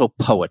also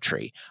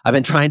poetry. I've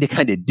been trying to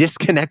kind of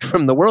disconnect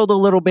from the world a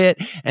little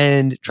bit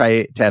and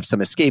try to have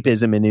some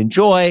escapism and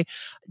enjoy.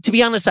 To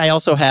be honest, I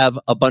also have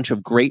a bunch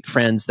of great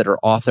friends that are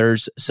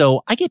authors,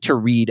 so I get to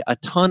read a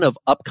ton of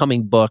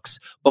upcoming books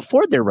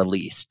before they're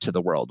released to the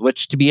world,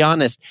 which, to be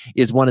honest,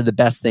 is one of the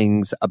best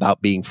things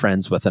about being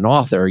friends with an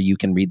author. You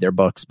can read their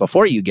books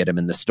before you get them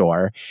in the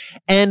store.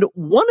 And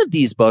one of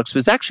these books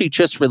was actually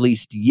just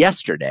released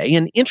yesterday,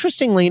 and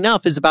interestingly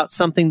enough, is about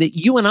something that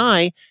you and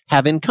I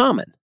have in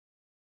common.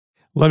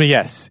 Let me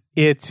guess.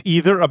 It's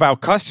either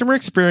about customer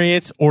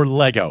experience or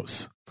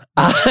Legos.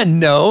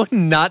 No,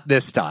 not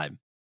this time.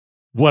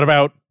 What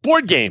about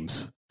board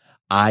games?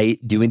 I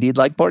do indeed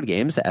like board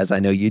games, as I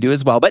know you do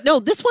as well. But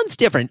no, this one's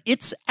different.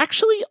 It's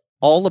actually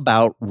all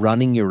about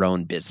running your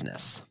own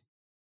business.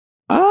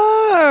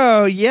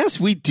 Oh, yes,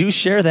 we do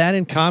share that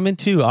in common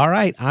too. All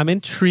right, I'm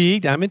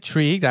intrigued.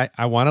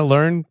 I want to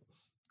learn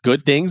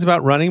good things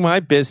about running my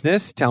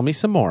business. Tell me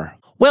some more.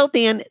 Well,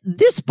 Dan,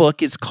 this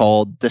book is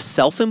called The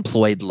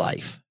Self-Employed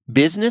Life: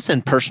 Business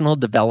and Personal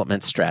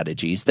Development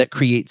Strategies that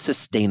Create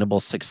Sustainable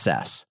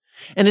Success.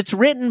 And it's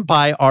written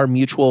by our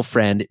mutual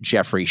friend,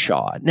 Jeffrey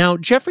Shaw. Now,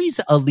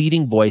 Jeffrey's a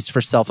leading voice for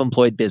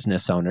self-employed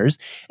business owners,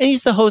 and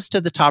he's the host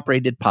of the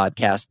top-rated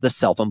podcast, The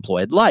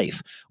Self-Employed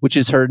Life, which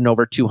is heard in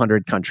over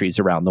 200 countries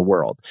around the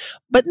world.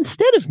 But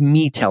instead of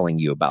me telling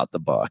you about the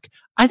book,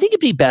 I think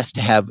it'd be best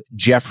to have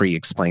Jeffrey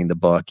explain the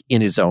book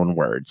in his own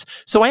words.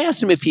 So I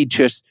asked him if he'd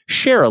just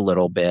share a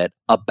little bit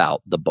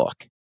about the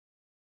book.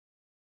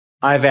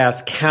 I've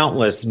asked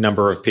countless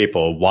number of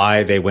people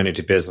why they went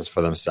into business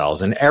for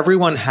themselves, and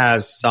everyone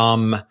has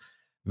some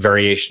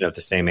variation of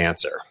the same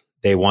answer.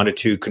 They wanted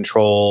to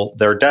control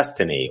their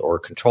destiny or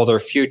control their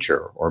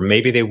future, or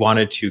maybe they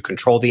wanted to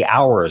control the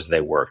hours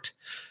they worked.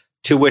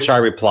 To which I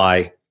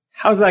reply,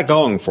 how's that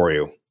going for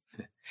you?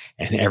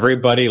 And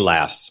everybody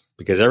laughs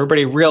because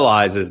everybody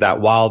realizes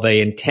that while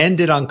they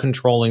intended on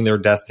controlling their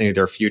destiny,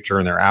 their future,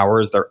 and their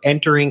hours, they're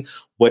entering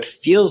what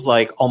feels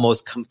like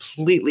almost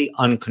completely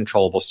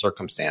uncontrollable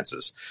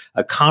circumstances.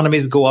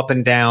 Economies go up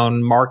and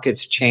down,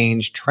 markets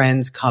change,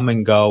 trends come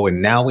and go,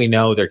 and now we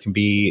know there can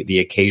be the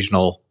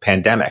occasional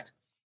pandemic.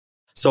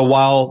 So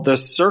while the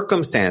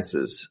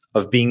circumstances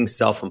of being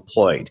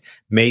self-employed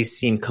may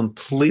seem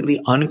completely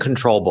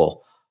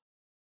uncontrollable,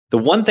 the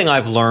one thing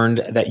I've learned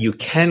that you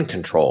can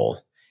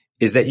control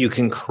is that you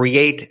can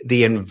create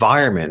the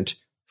environment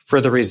for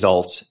the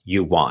results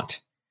you want.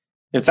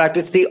 In fact,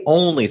 it's the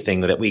only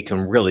thing that we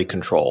can really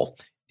control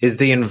is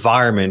the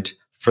environment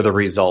for the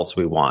results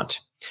we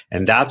want.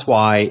 And that's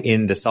why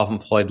in The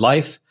Self-Employed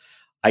Life,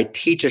 I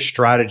teach a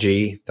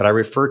strategy that I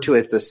refer to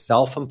as the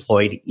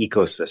self-employed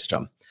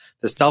ecosystem.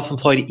 The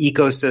self-employed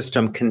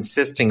ecosystem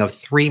consisting of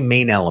three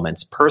main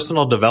elements: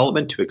 personal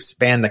development to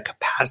expand the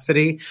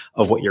capacity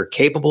of what you're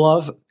capable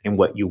of and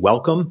what you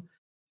welcome.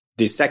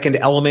 The second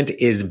element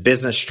is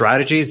business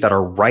strategies that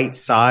are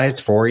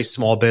right-sized for a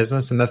small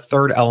business. And the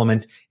third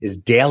element is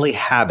daily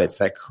habits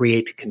that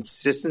create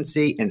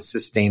consistency and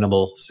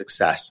sustainable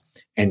success.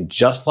 And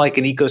just like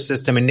an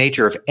ecosystem in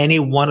nature, if any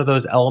one of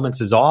those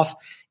elements is off,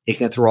 it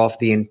can throw off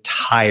the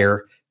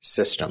entire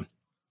system.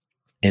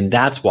 And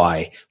that's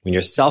why when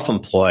you're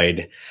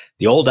self-employed,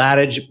 the old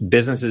adage,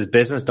 business is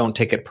business, don't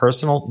take it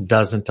personal,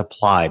 doesn't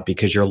apply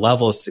because your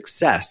level of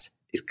success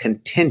is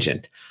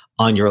contingent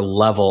on your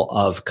level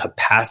of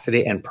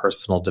capacity and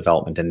personal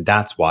development. And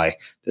that's why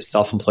the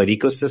self-employed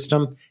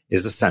ecosystem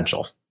is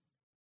essential.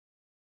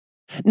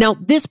 Now,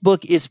 this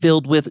book is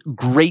filled with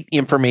great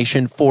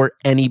information for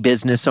any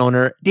business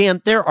owner.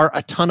 Dan, there are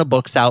a ton of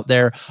books out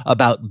there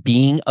about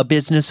being a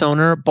business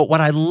owner, but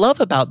what I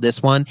love about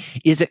this one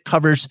is it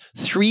covers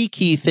three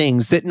key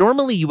things that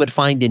normally you would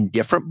find in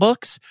different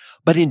books,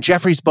 but in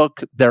Jeffrey's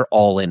book, they're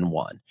all in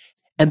one.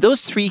 And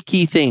those three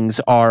key things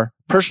are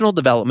personal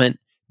development,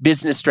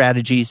 business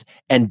strategies,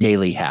 and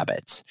daily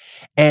habits.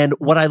 And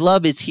what I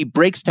love is he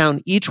breaks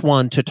down each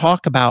one to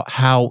talk about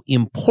how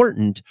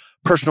important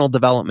personal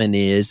development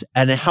is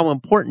and how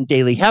important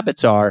daily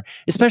habits are,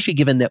 especially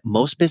given that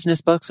most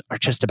business books are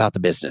just about the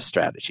business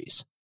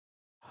strategies.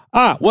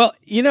 Well,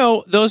 you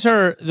know, those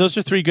are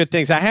three good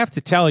things. I have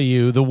to tell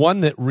you, the one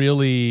that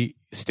really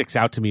sticks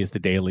out to me is the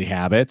daily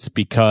habits,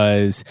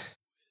 because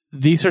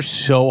these are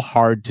so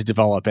hard to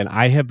develop, and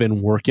I have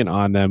been working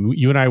on them.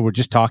 You and I were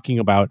just talking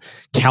about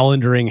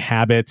calendaring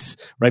habits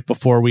right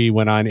before we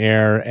went on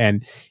air,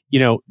 and,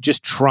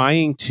 just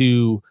trying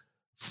to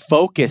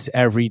focus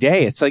every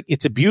day. It's like,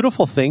 it's a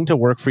beautiful thing to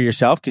work for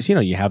yourself because,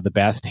 you have the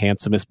best,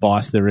 handsomest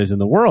boss there is in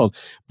the world.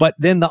 But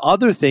then the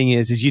other thing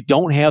is you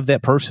don't have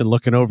that person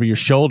looking over your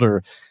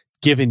shoulder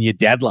giving you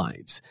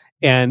deadlines.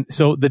 And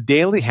so the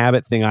daily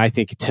habit thing, I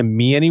think, to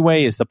me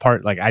anyway, is the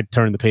part, like, I'd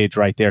turn the page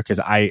right there because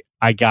I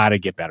got to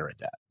get better at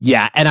that.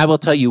 Yeah. And I will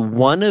tell you,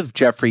 one of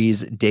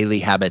Jeffrey's daily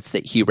habits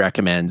that he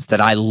recommends that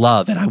I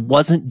love and I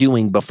wasn't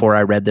doing before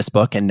I read this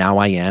book, and now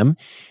I am,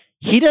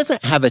 he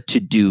doesn't have a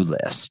to-do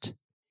list.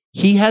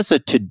 He has a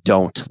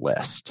to-don't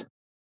list.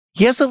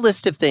 He has a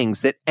list of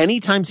things that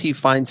anytime he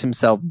finds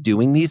himself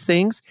doing these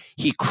things,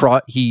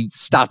 he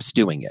stops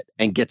doing it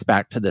and gets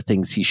back to the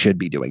things he should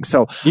be doing.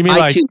 So you mean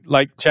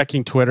like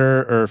checking Twitter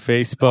or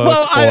Facebook?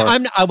 Well,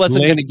 I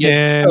wasn't going to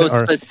get so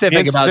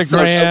specific about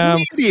social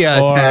media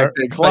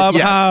tactics.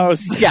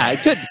 Clubhouse. Yeah,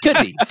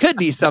 it could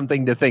be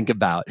something to think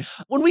about.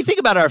 When we think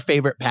about our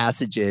favorite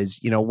passages,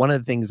 one of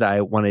the things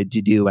I wanted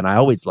to do, and I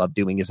always love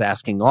doing, is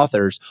asking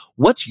authors,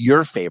 what's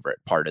your favorite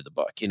part of the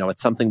book?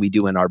 It's something we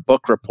do in our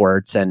book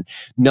reports, and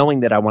knowing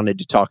that I wanted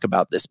to talk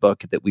about this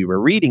book that we were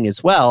reading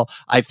as well,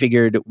 I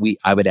figured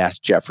I would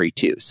ask Jeffrey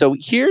too. So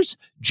here's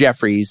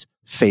Jeffrey's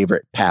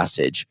favorite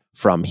passage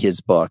from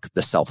his book,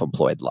 The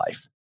Self-Employed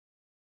Life.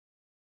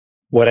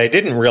 What I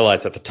didn't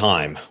realize at the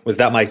time was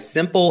that my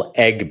simple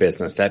egg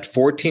business at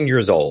 14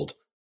 years old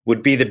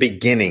would be the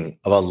beginning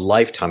of a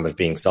lifetime of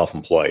being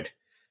self-employed.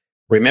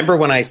 Remember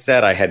when I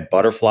said I had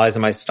butterflies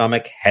in my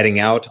stomach heading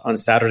out on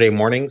Saturday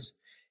mornings?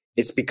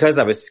 It's because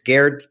I was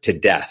scared to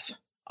death.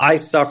 I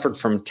suffered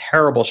from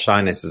terrible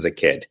shyness as a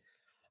kid.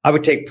 I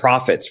would take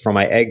profits from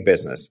my egg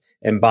business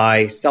and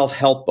buy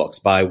self-help books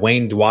by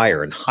Wayne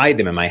Dwyer and hide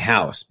them in my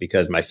house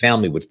because my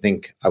family would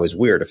think I was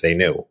weird if they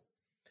knew.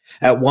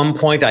 At one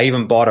point, I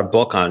even bought a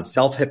book on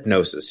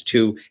self-hypnosis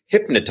to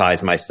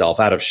hypnotize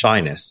myself out of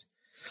shyness.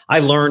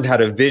 I learned how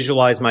to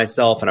visualize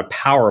myself in a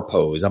power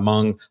pose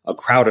among a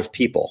crowd of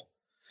people.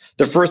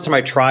 The first time I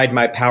tried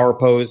my power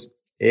pose,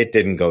 it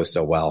didn't go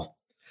so well.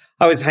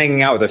 I was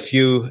hanging out with a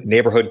few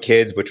neighborhood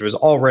kids, which was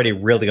already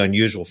really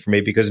unusual for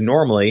me because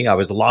normally I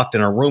was locked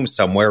in a room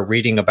somewhere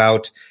reading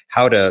about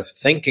how to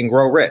think and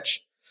grow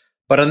rich.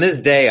 But on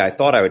this day, I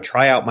thought I would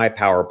try out my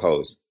power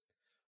pose.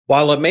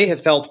 While it may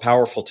have felt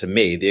powerful to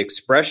me, the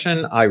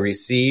expression I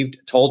received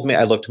told me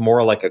I looked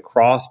more like a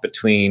cross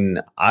between,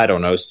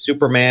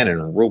 Superman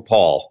and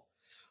RuPaul.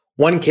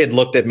 One kid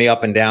looked at me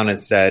up and down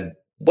and said,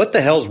 "What the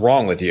hell's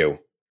wrong with you?"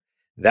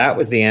 That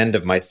was the end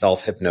of my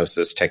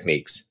self-hypnosis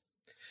techniques.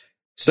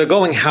 So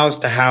going house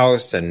to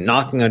house and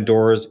knocking on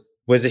doors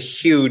was a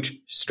huge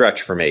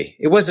stretch for me.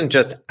 It wasn't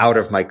just out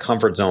of my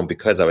comfort zone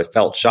because I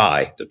felt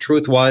shy. The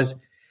truth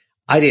was,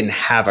 I didn't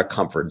have a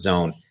comfort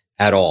zone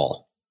at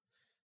all.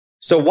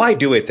 So why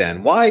do it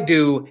then? Why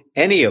do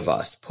any of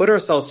us put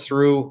ourselves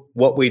through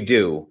what we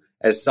do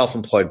as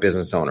self-employed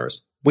business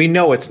owners? We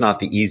know it's not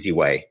the easy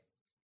way.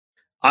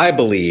 I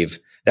believe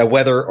that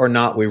whether or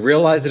not we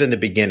realize it in the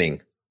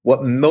beginning,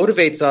 what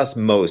motivates us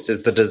most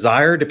is the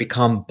desire to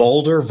become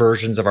bolder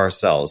versions of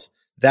ourselves.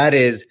 That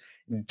is,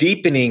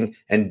 deepening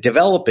and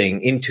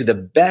developing into the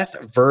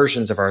best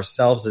versions of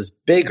ourselves is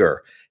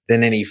bigger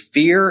than any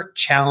fear,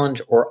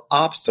 challenge, or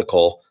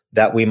obstacle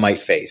that we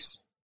might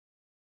face.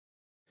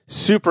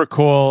 Super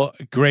cool,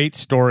 great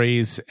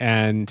stories,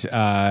 and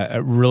I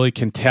really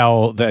can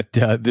tell that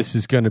this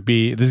is going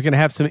to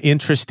have some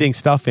interesting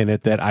stuff in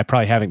it that I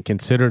probably haven't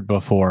considered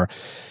before.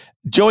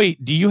 Joey,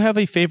 do you have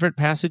a favorite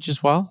passage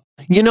as well?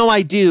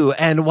 I do.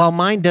 And while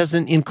mine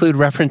doesn't include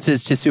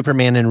references to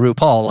Superman and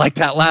RuPaul like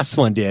that last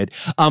one did,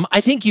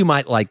 I think you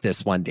might like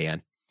this one,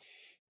 Dan.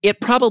 It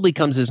probably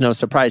comes as no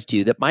surprise to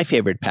you that my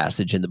favorite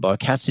passage in the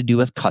book has to do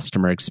with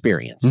customer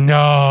experience.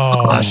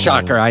 No.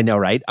 Shocker. I know,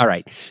 right? All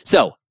right.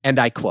 So, and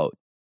I quote,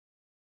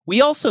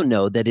 "We also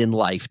know that in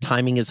life,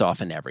 timing is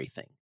often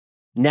everything.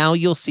 Now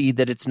you'll see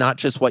that it's not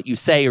just what you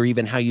say or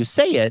even how you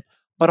say it,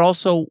 but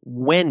also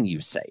when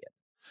you say it.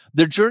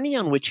 The journey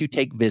on which you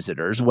take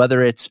visitors,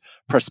 whether it's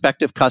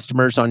prospective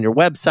customers on your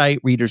website,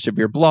 readers of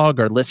your blog,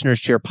 or listeners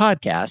to your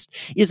podcast,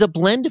 is a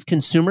blend of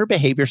consumer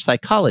behavior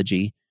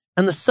psychology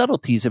and the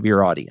subtleties of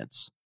your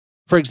audience.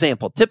 For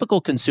example,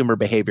 typical consumer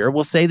behavior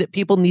will say that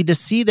people need to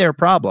see their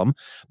problem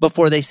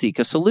before they seek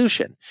a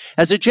solution.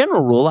 As a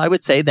general rule, I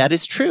would say that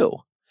is true.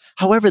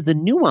 However, the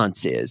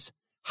nuance is,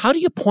 how do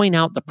you point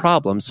out the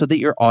problem so that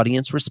your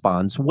audience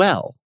responds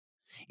well?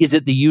 Is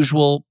it the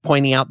usual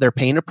pointing out their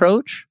pain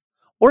approach?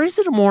 Or is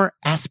it a more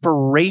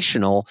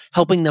aspirational,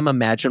 helping them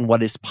imagine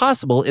what is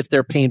possible if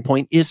their pain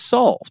point is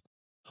solved?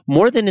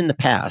 More than in the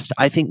past,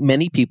 I think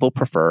many people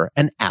prefer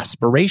an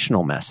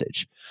aspirational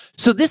message.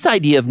 So this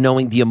idea of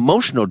knowing the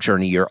emotional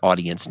journey your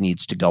audience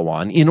needs to go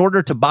on in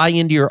order to buy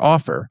into your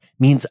offer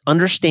means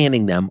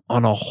understanding them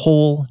on a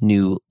whole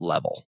new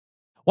level."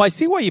 Well, I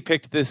see why you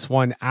picked this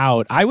one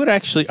out. I would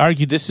actually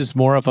argue this is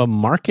more of a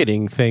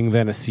marketing thing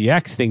than a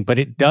CX thing, but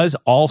it does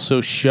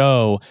also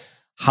show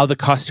how the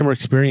customer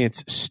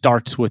experience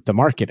starts with the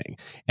marketing.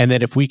 And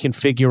that if we can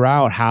figure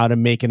out how to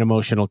make an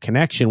emotional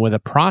connection with a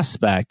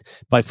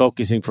prospect by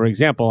focusing, for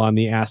example, on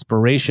the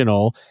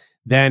aspirational,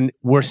 then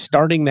we're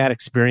starting that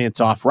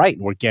experience off right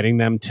and we're getting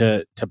them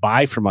to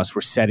buy from us.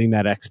 We're setting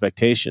that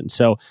expectation.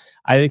 So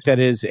I think that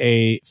is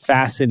a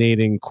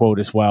fascinating quote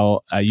as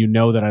well. You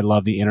know that I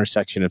love the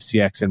intersection of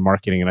CX and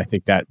marketing, and I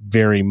think that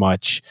very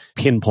much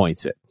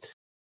pinpoints it.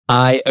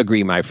 I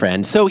agree, my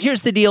friend. So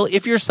here's the deal.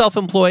 If you're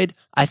self-employed,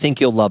 I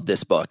think you'll love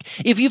this book.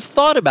 If you've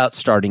thought about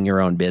starting your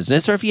own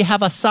business, or if you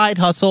have a side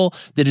hustle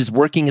that is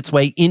working its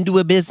way into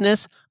a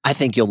business, I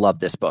think you'll love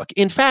this book.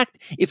 In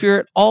fact, if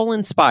you're at all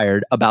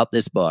inspired about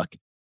this book,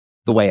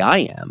 the way I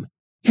am,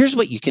 here's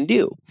what you can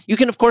do. You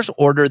can, of course,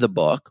 order the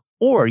book,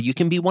 or you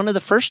can be one of the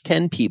first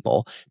 10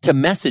 people to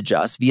message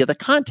us via the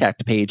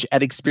contact page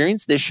at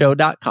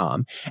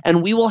experiencethisshow.com,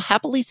 and we will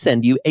happily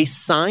send you a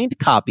signed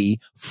copy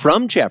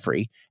from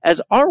Jeffrey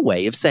as our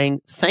way of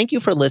saying thank you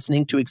for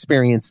listening to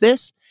Experience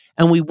This,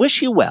 and we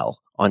wish you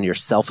well on your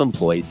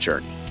self-employed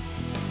journey.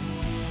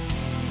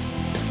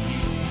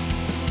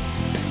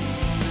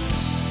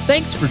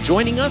 Thanks for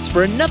joining us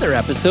for another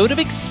episode of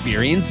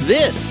Experience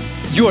This.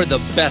 You're the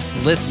best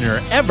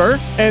listener ever.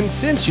 And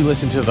since you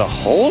listened to the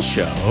whole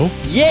show,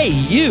 yay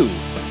you!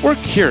 We're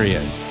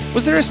curious,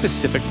 was there a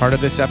specific part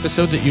of this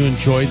episode that you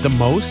enjoyed the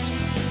most?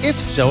 If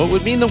so, it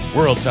would mean the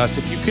world to us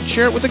if you could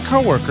share it with a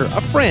coworker,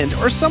 a friend,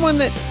 or someone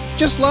that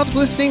just loves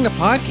listening to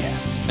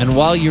podcasts. And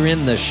while you're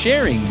in the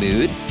sharing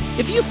mood,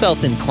 if you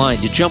felt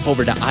inclined to jump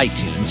over to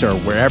iTunes or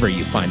wherever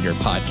you find your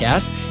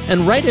podcasts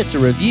and write us a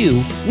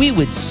review, we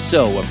would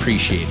so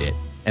appreciate it.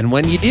 And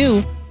when you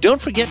do, don't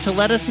forget to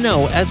let us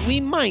know, as we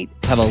might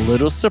have a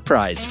little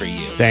surprise for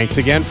you. Thanks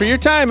again for your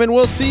time, and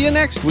we'll see you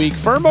next week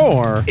for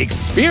more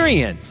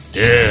Experience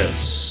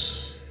This.